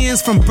human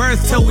beings from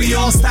birth till we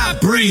all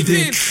stop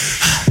breathing.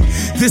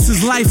 This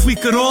is life, we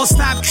could all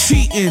stop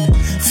cheating.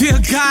 Fear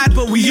God,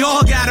 but we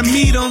all gotta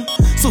meet him.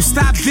 So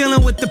stop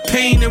dealing with the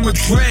pain and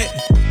regret.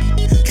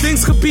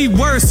 Things could be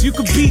worse, you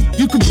could be,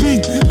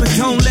 but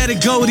don't let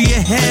it go to your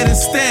head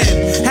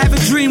instead. Have a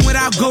dream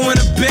without going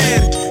to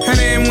bed. And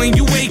then when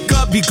you wake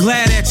up, be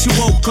glad that you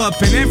woke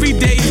up. And every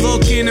day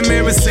look in the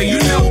mirror, say, you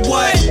know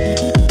what?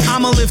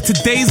 I'ma live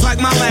today's like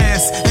my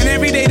last. And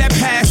every day that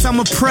pass,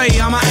 I'ma pray,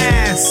 I'ma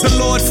ask the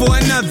Lord for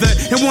another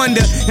and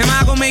wonder, am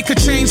I gonna make a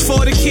change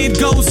for the kid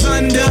goes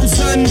under?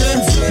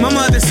 My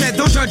mother said,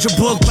 don't judge a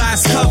book by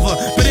its cover.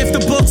 But if the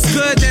book's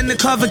good, then the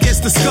cover gets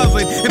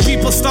discovered. And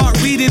people start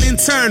reading in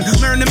turn,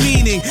 learn the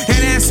meaning.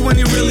 And that's when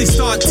you really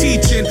start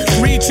teaching,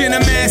 reaching the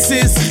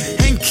masses.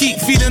 And keep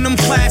feeding them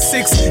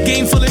classics.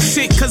 Game full of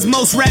shit, cause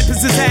most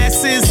rappers is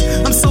asses.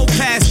 I'm so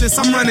past this,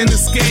 I'm running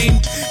this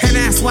game. And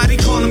that's why they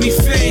calling me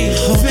Fame.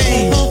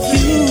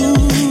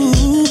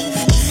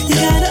 You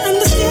gotta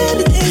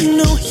understand it ain't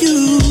no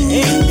use.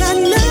 Ain't got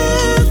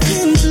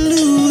nothing to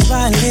lose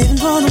by living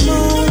for the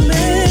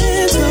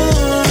moment.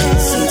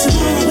 See,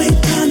 tomorrow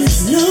ain't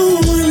promised, no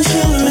one's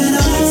sure at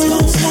all.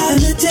 Don't stop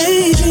and the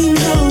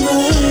daydream's over.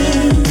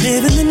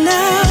 Living the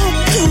now,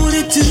 do what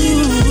it do,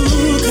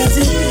 cause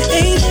it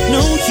ain't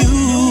no use.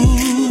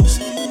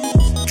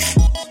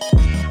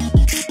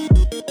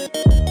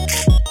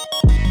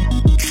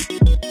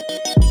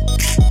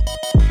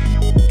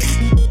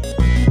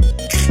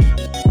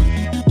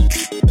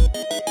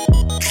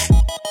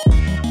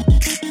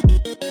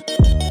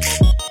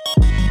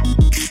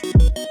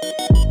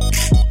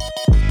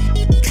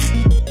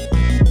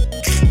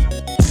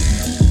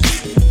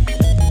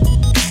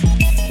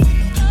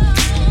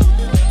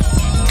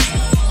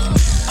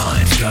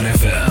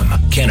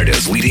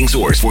 Canada's leading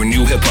source for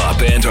new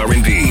hip-hop and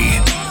R&B.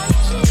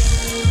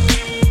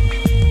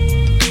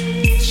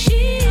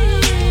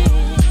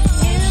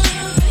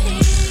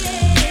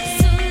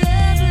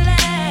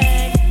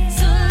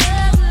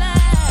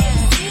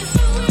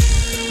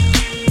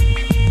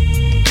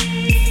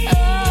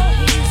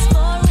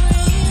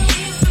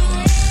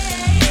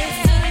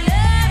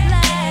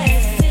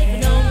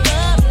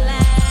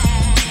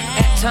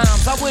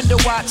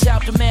 Watch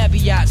out the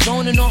Marriott,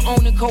 zoning on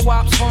owning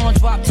co-ops, farms,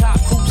 drop top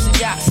coops and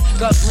yachts,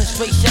 guzzling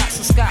straight shots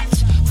of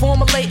scotch,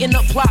 formulating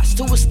up plots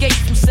to escape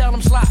from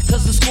Salem's lot,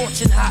 cause it's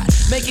scorching hot,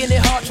 making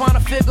it hard trying to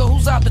figure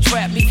who's out to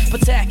trap me,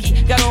 but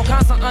tacky, got all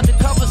kinds of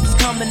undercovers that's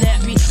coming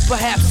at me,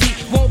 perhaps he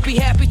won't be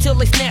happy till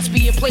they snatch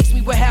me and place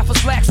me with half a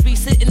slack speed,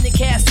 sitting in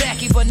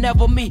Kawasaki, but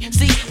never me,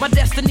 see, my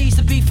destiny's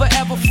to be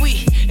forever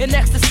free, in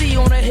ecstasy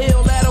on a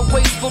hill that'll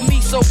wait for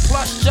me, so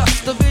plush,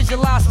 just to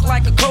visualize is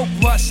like a coke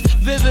rush,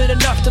 vivid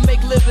enough to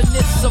make living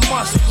this a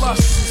must, plus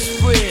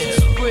it's real.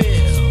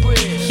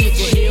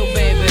 Sugar Hill,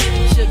 baby,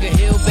 Sugar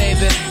Hill,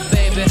 baby,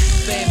 baby,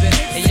 baby.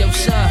 Hey, yo,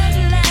 son,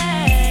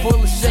 pull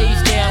the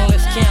shades down,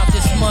 let's count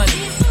this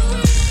money.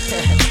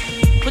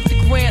 Put the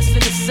grants in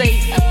the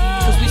safe,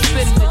 cause we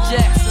spitting the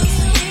Jacksons.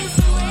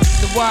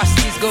 The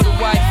Washingtons go to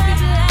wifey,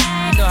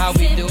 you know how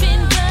we do.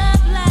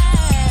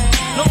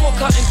 No more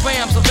cutting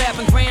grams or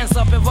wrapping grands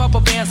up in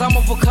rubber bands. I'm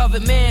a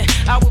recovered man.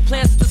 I with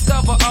plans to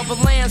discover other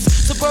lands.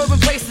 Suburban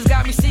places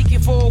got me seeking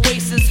for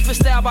oasis.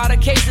 Fished out by the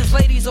cases.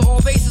 Ladies are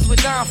all races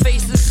with dime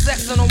faces.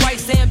 Sex on the white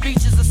sand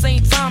beaches of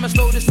St. Thomas.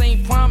 Though this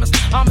ain't promise,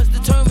 I'm as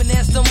determined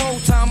as them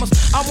old timers.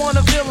 I want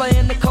a villa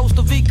in the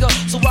Costa Rica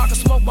so I can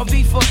smoke my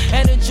reefer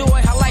and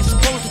enjoy how life's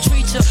supposed to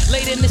treat you.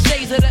 Laid in the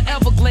shades of the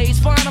Everglades.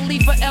 Finally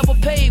forever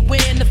paid.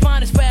 Wearing the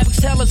finest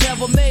fabrics tellers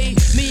ever made.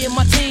 Me and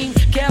my team,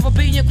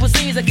 Caribbean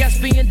cuisines. I guess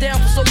being down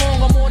for so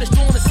long, I'm on this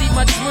throne to see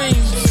my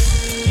dreams.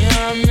 You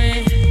know what I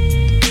mean?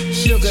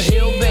 Sugar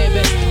Hill,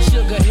 baby.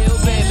 Sugar Hill,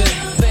 baby.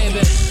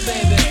 Baby,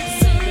 baby.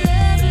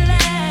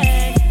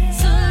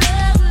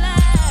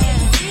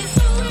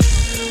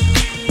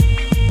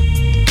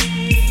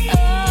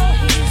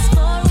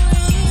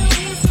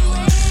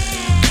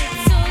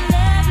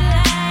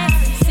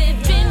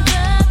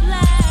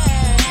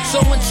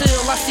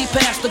 I see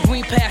past the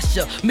green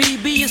pasture. Me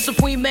being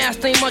supreme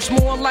master ain't much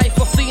more in life.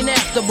 A fiend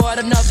after, but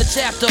another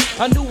chapter.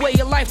 A new way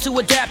of life to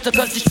adapt to,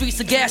 cause the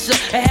streets are gas ya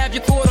and have you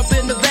caught up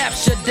in the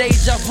rapture.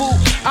 Deja vu.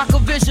 I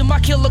could vision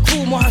my killer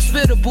crew more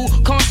hospitable,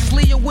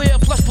 consciously aware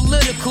plus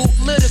political.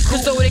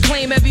 Cause though they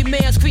claim every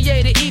man's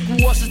created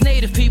equal, us as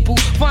native people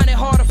find it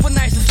harder for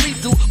nights to sleep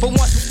through. But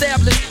once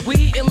established, we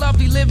eating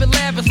lovely, living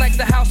lavish like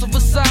the house of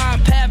Versailles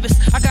in Paris.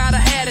 I got a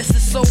hat, it's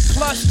so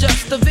plush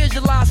just to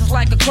visualize.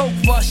 like a coke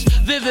rush.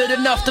 Vivid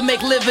enough to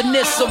make living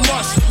this a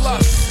must.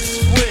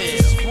 Plus, will.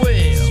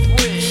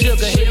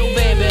 Sugar Hill,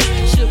 baby.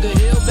 Sugar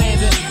Hill,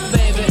 baby.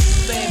 Baby,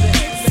 baby.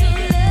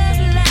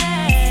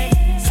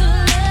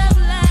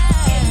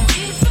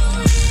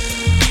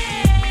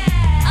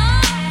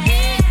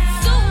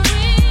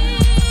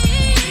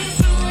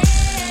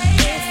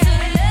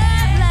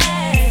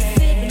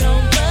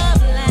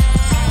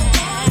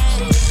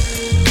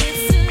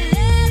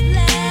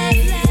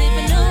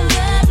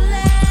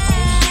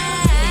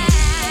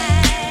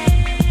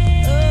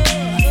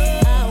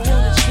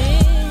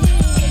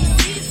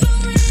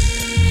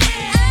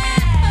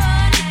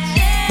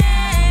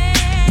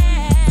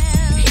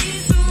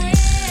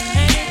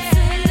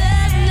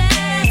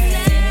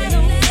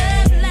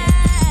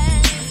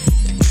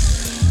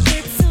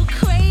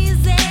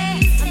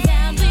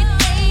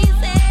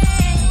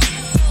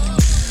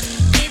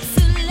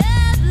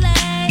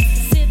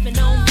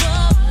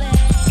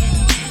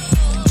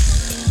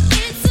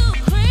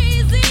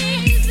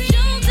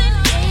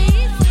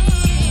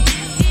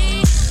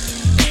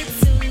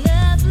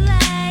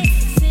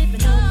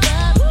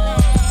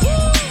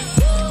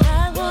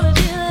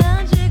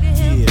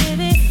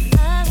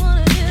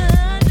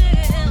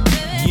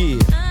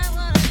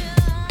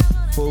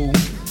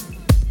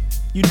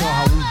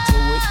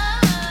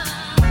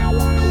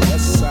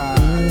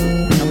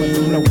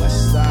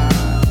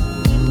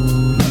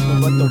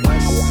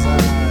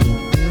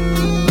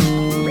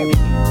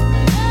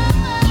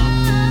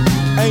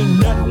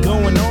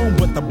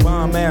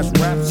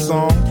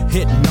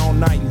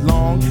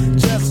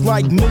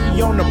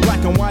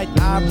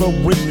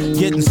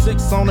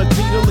 On a G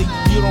to leak,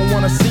 you don't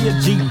wanna see a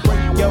G break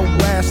your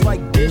ass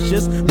like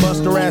dishes,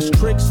 bust her ass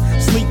tricks,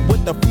 sleep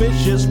with the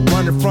fishes,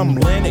 running from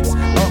Lennox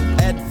up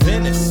at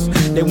Venice.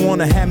 They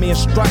wanna have me in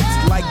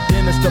stripes like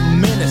Dennis the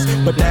Menace,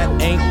 but that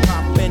ain't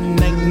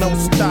poppin', ain't no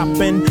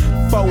stopping.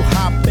 Faux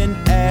hopping,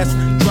 ass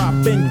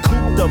dropping,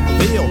 Coupe de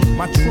Ville,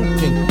 my truth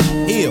can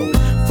ill.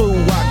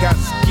 Fool, I got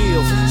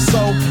skills,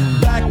 so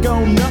back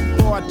on up,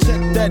 boy, I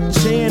check that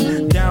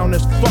chin, down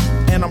as fuck,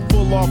 and I'm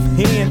full off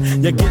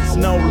hand. You gets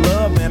no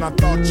love, and I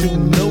thought you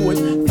knew it.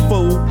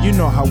 Fool, you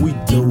know how we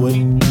do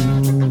it.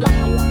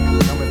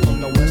 Coming from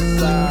the west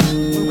side,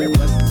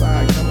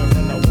 coming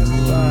from the west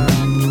side.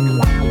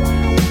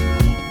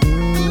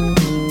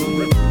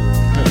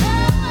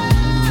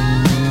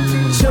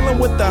 Chillin'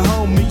 with the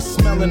homies,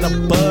 smelling the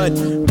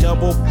bud.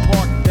 Double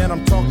park, then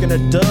I'm talking to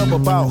Dub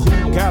about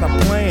who got a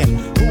plan,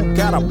 who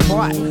got a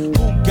plot, who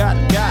got,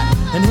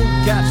 and who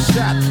got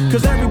shot.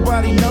 Cause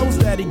everybody knows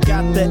that he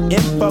got the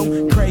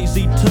info.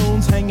 Crazy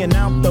tunes hanging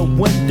out the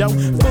window.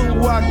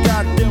 Fool, I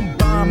got them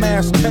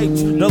bomb-ass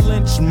tapes. The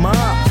lynch mob,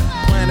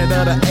 Planet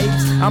of the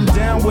Apes. I'm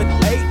down with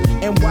 8,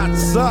 and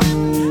what's up?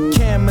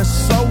 Cam and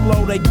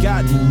Solo, they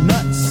got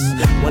nuts.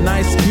 When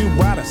Ice Cube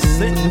write a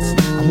sentence,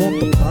 I want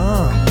the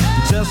bomb.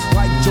 Just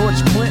like George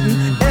Clinton,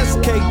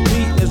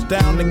 SKP is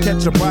down to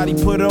catch a body,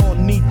 put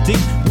on knee deep,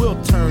 we'll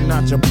turn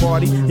out your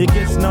party. It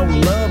gets no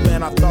love,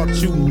 and I thought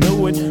you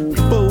knew it.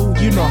 Fool,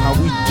 you know how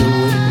we do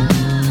it.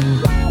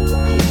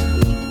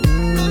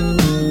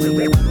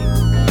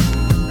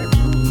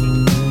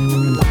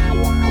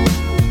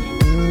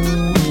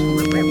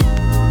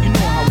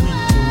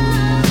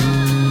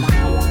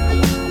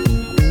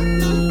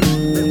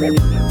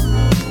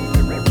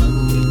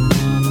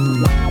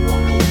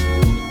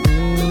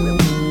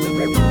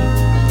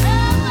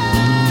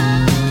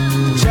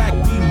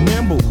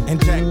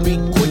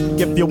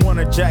 You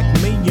wanna jack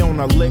me on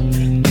a lick,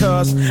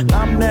 cause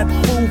I'm that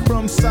fool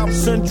from South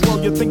Central.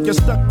 You think you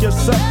stuck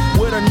yourself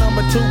with a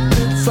number 2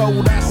 pin, so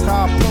that's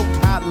how I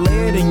poke hot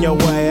lead in your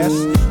ass.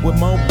 With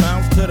more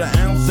bounce to the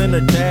ounce in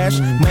the dash.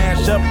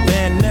 Mash up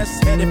Van Ness,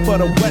 headed for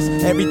the west.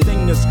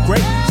 Everything is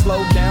great,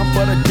 slow down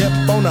for the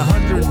depth on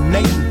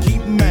 108 and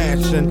keep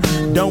mashing.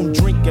 Don't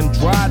drink and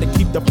drive to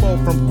keep the foe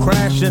from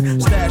crashing.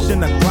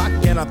 Stashing the clock,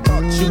 and I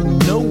thought you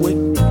knew it.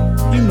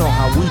 You know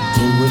how we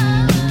do it.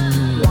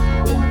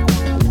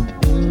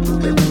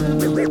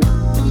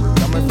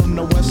 Coming from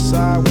the west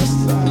side, west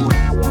side.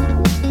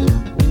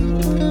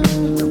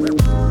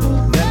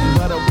 Nothing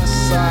but a west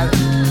side.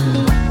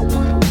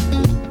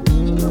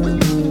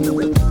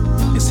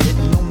 It's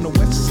hitting on the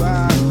west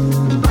side.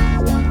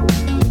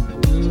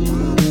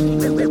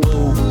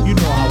 Ooh, you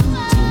know how we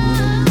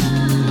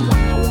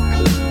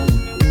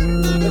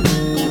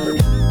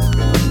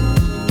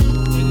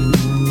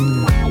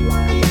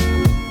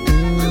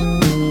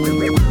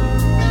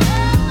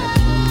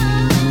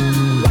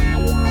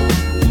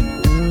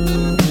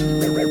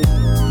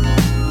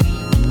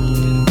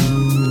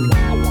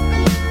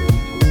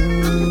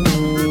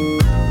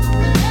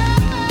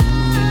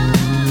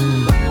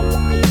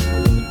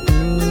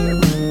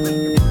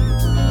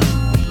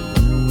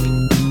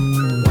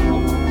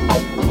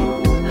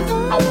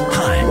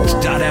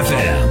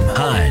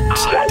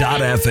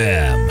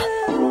FM.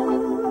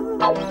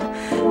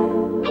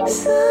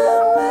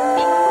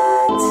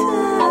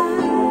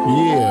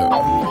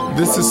 Yeah,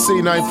 this is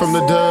C-Night from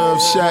the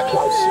Dove Shack.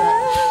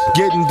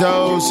 Getting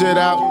dough shit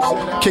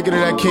out. Kicking it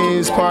at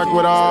Kings Park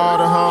with all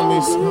the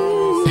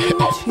homies.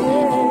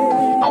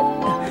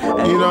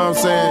 You know what I'm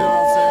saying?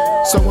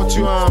 So won't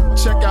you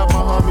check out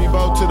my homie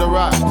Bo to the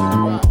Rock?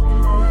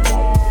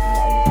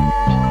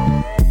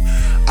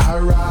 I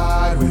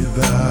ride with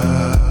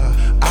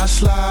her, I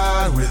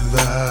slide with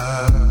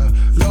her,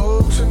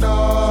 lows and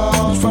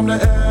dogs from the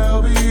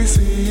LBC.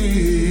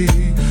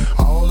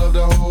 All of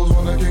the hoes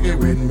wanna kick it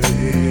with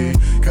me,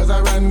 cause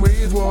I run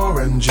with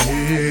Warren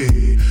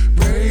G.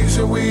 Brace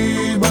your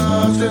weed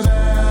busters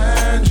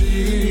and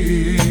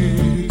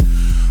G.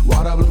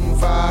 Water bloom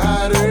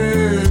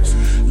fighters,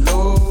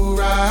 low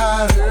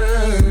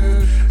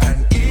riders,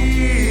 and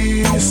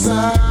east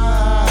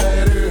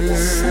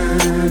siders.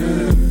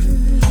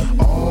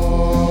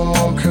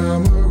 All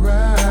come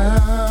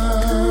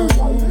around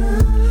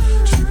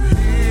to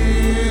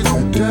hear the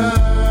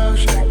dove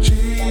shake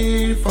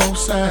G-Funk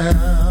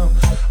sound.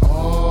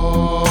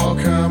 All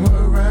come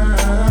around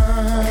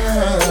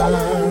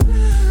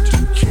to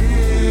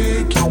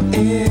kick you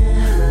in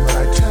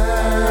my town.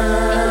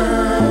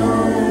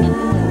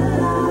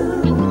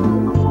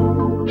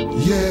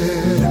 Yeah,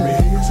 let me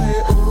hear you say,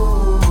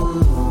 ooh,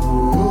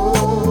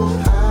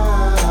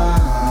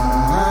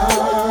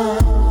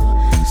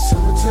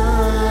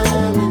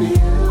 summertime in the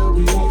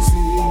LBC.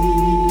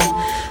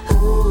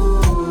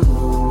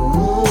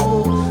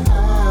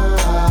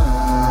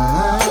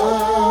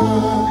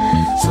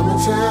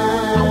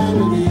 Summertime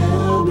in the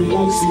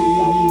LBC.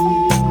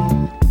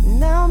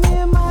 Now me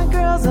and my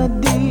girls are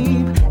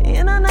deep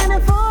in a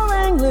 94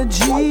 Wrangler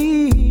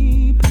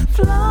Jeep,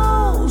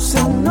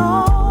 flossing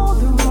all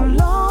through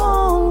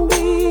Long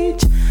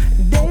Beach.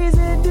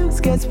 Daisy Dukes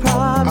gets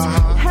props,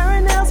 hair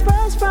and nails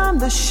fresh from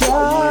the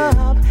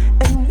shop,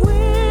 and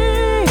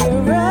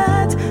we're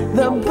at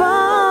the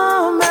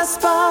bomb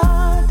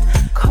spot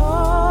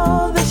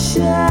called the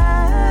Shack.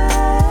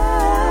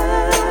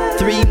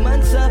 3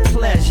 months of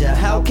pleasure,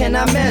 how can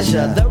I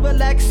measure the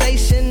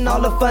relaxation,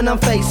 all the fun I'm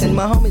facing?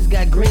 My homies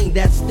got green,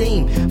 that's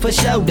steam, for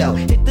show though.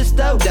 Hit the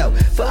stove though,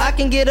 for I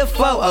can get a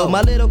photo.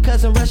 My little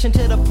cousin rushing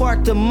to the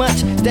park to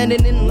munch,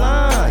 standing in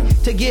line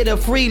to get a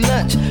free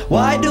lunch.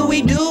 Why do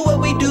we do what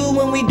we do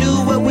when we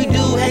do what we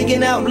do?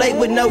 Hanging out late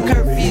with no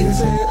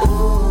curfews.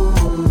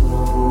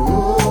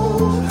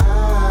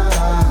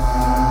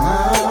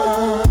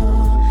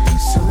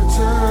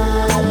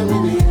 Summertime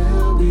in the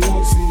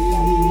LBC.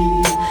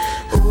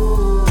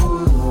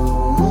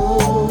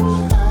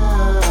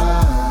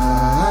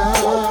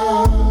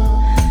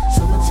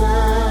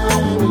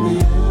 Summertime in the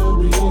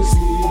LBC.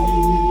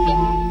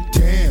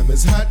 Damn,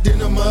 it's hot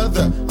than a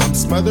mother. I'm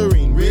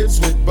smothering ribs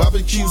with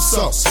barbecue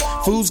sauce.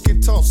 Fools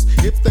get tossed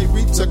if they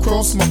reach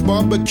across my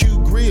barbecue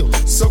grill.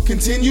 So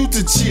continue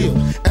to chill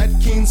at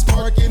Kings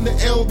Park in the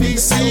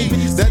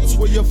LBC. That's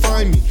where you'll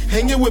find me,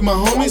 hanging with my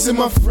homies and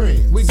my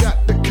friends. We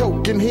got the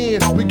coke in here,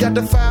 we got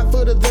the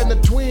 5-footer than the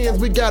twins.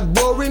 We got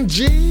Warren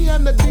G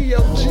and the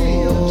D.O.G.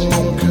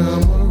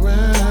 Come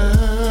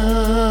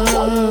around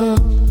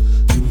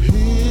to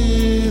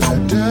hear the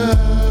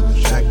dove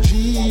like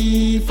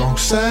G-Funk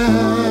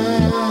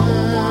sound.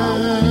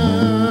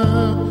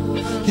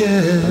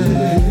 Yeah, let me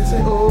hear you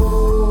say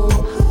oh,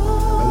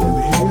 let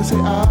me hear you say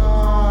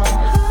ah,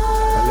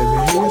 let me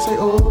hear you say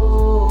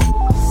oh,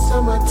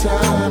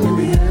 summertime in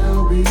the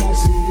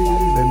LBC.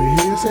 Let me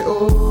hear you say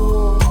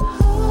oh,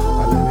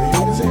 let me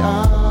hear you say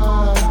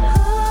ah,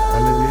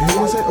 let me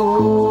hear you say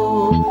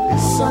oh,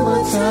 it's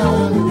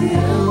summertime in the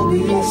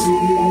LBC.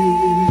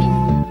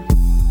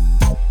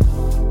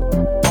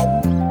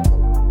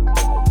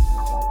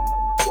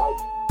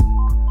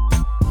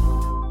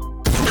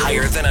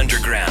 Higher than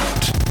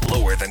underground,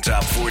 lower than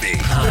top 40.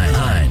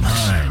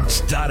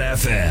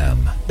 Hines.fm.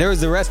 There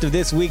was the rest of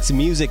this week's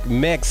music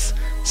mix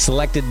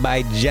selected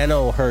by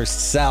Enno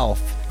herself.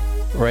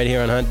 Right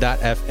here on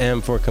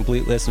Hunt.fm for a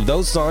complete list of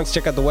those songs.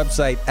 Check out the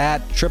website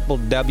at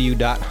www.hunt.fm.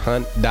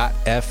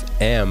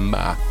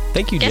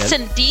 Thank you, Jen. Yes,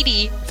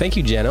 indeedy. Thank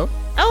you, Enno.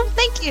 Oh,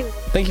 thank you.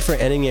 Thank you for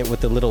ending it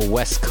with a little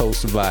West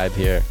Coast vibe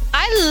here.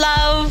 I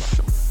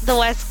love the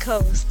West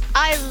Coast.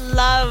 I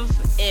love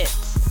it.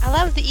 I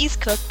love the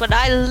East Coast, but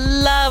I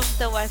love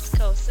the West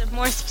Coast, and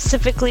more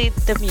specifically,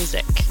 the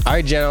music. All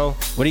right, Enno,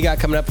 what do you got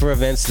coming up for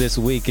events this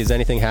week? Is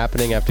anything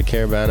happening after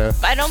Caravana?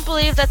 I don't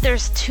believe that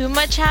there's too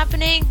much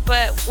happening,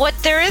 but what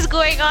there is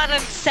going on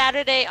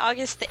Saturday,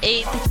 August the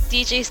 8th,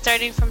 DJ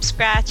Starting From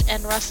Scratch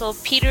and Russell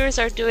Peters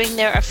are doing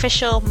their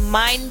official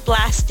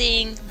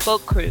mind-blasting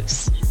boat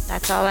cruise.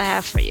 That's all I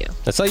have for you.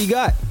 That's all you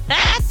got?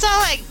 That's all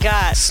I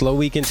got. Slow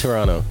week in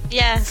Toronto.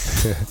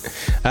 Yes.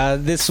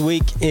 This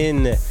week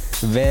in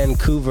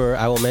Vancouver,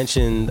 I will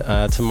mention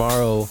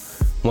tomorrow,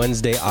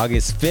 Wednesday,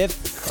 August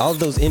 5th. All of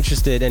those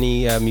interested,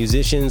 any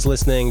musicians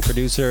listening,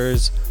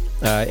 producers,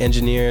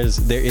 engineers,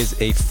 there is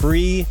a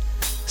free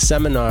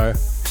seminar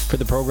for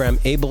the program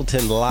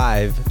Ableton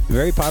Live.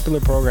 Very popular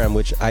program,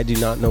 which I do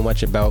not know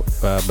much about,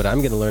 but I'm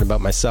going to learn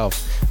about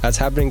myself. That's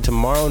happening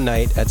tomorrow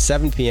night at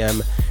 7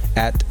 p.m.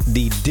 at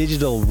the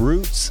Digital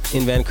Roots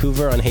in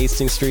Vancouver on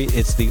Hastings Street.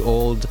 It's the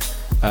old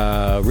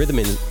Rhythm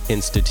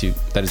Institute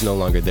that is no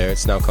longer there.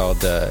 It's now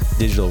called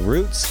Digital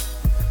Roots.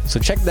 So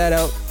check that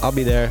out. I'll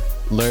be there.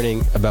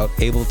 learning about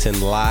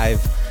Ableton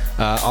Live.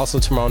 Also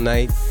tomorrow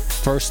night,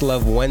 First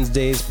Love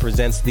Wednesdays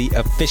presents the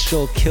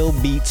official Kill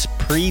Beats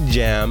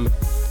pre-jam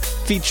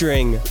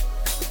featuring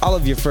all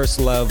of your First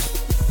Love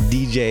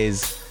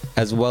DJs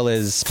as well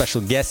as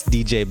special guest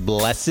DJ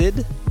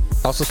Blessed.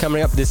 Also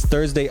coming up this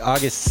Thursday,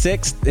 August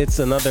 6th, it's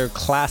another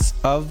Class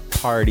of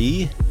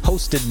party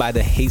hosted by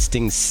the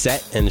Hastings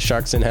Set and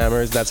Sharks and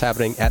Hammers. That's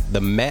happening at the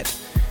Met.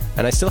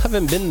 And I still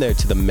haven't been there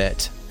to the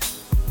Met.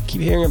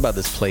 Keep hearing about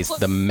this place,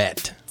 the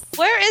Met.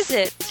 Where is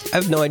it? I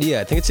have no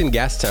idea. I think it's in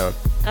Gastown.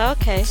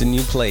 Okay. It's a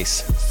new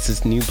place. It's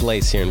this new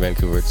place here in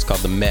Vancouver. It's called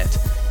the Met.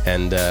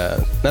 And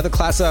another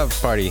Class of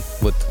party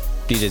with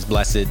DJs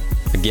Blessed.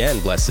 Again,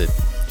 Blessed.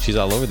 She's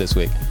all over this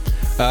week.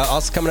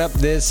 Also coming up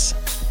this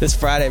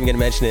Friday, I'm going to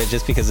mention it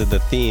just because of the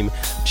theme.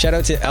 Shout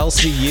out to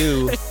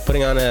LCU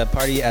putting on a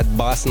party at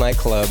Boss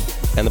Nightclub.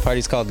 And the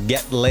party's called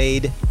Get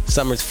Laid.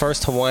 Summer's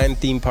first Hawaiian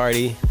theme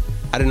party.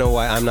 I don't know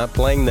why I'm not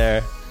playing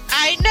there.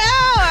 I know.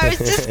 I was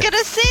just going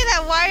to say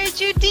that. Why aren't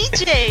you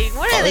DJing?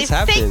 What are they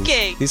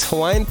thinking? These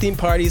Hawaiian theme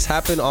parties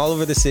happen all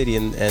over the city,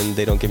 and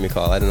they don't give me a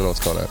call. I don't know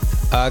what's going on.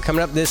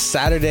 Coming up this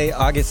Saturday,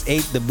 August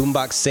 8th, the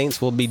Boombox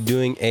Saints will be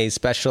doing a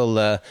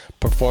special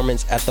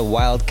performance at the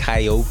Wild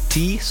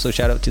Coyote. So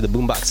shout out to the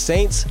Boombox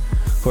Saints,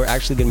 who are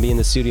actually going to be in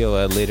the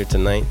studio later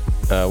tonight,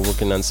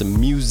 working on some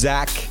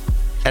music.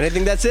 And I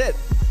think that's it.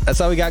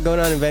 That's all we got going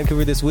on in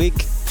Vancouver this week.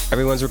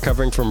 Everyone's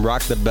recovering from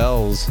Rock the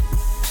Bells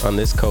on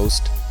this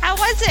coast. How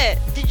was it?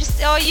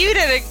 You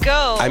didn't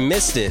go. I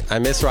missed it. I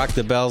missed Rock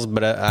the Bells,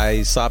 but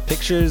I saw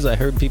pictures. I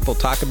heard people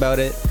talk about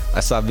it. I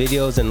saw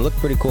videos, and it looked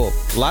pretty cool.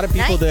 A lot of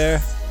people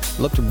there.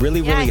 Looked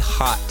really, really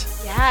hot.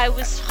 Yeah, it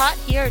was hot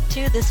here,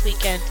 too, this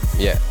weekend.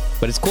 Yeah,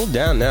 but it's cooled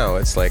down now.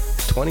 It's like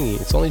 20.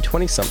 It's only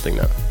 20-something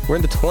now. We're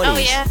in the 20s. Oh,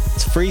 yeah.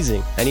 It's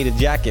freezing. I need a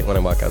jacket when I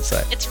walk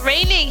outside. It's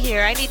raining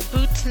here. I need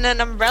boots and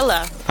an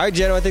umbrella. All right,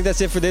 Jenno, I think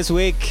that's it for this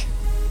week.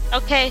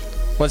 Okay.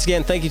 Once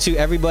again, thank you to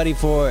everybody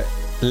for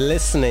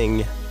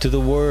listening to the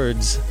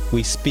words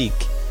we speak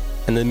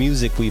and the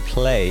music we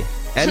play.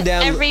 And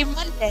down every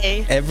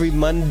Monday. Every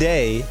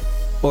Monday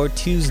or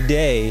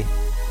Tuesday.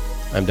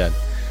 I'm done.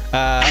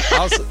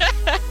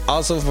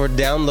 Also for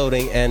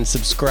downloading and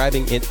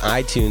subscribing in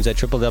iTunes at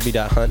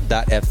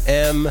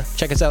www.hunt.fm.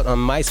 Check us out on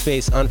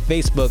MySpace, on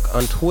Facebook,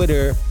 on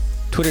Twitter,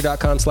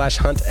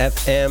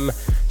 twitter.com/huntfm.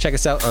 Check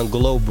us out on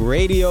Globe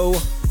Radio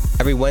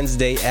every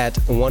Wednesday at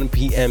 1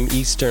 p.m.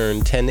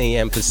 Eastern, 10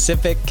 a.m.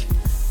 Pacific.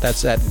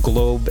 That's at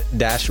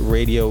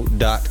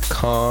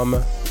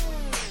globe-radio.com.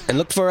 And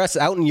look for us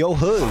out in your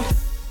hood.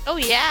 Oh,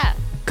 yeah.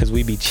 Because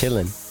we be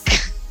chilling.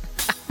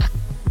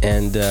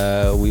 And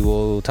we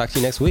will talk to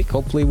you next week,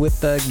 hopefully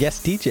with a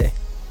guest DJ.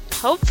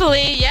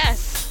 Hopefully,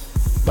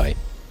 yes. Bye.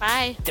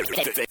 Bye.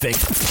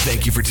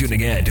 Thank you for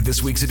tuning in to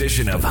this week's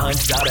edition of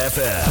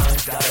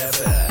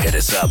Hunt.fm. Hit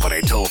us up on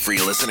our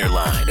toll-free listener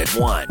line at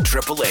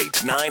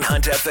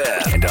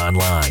 1-888-9-HUNT-FM and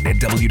online at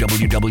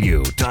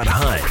www.hunt.fm.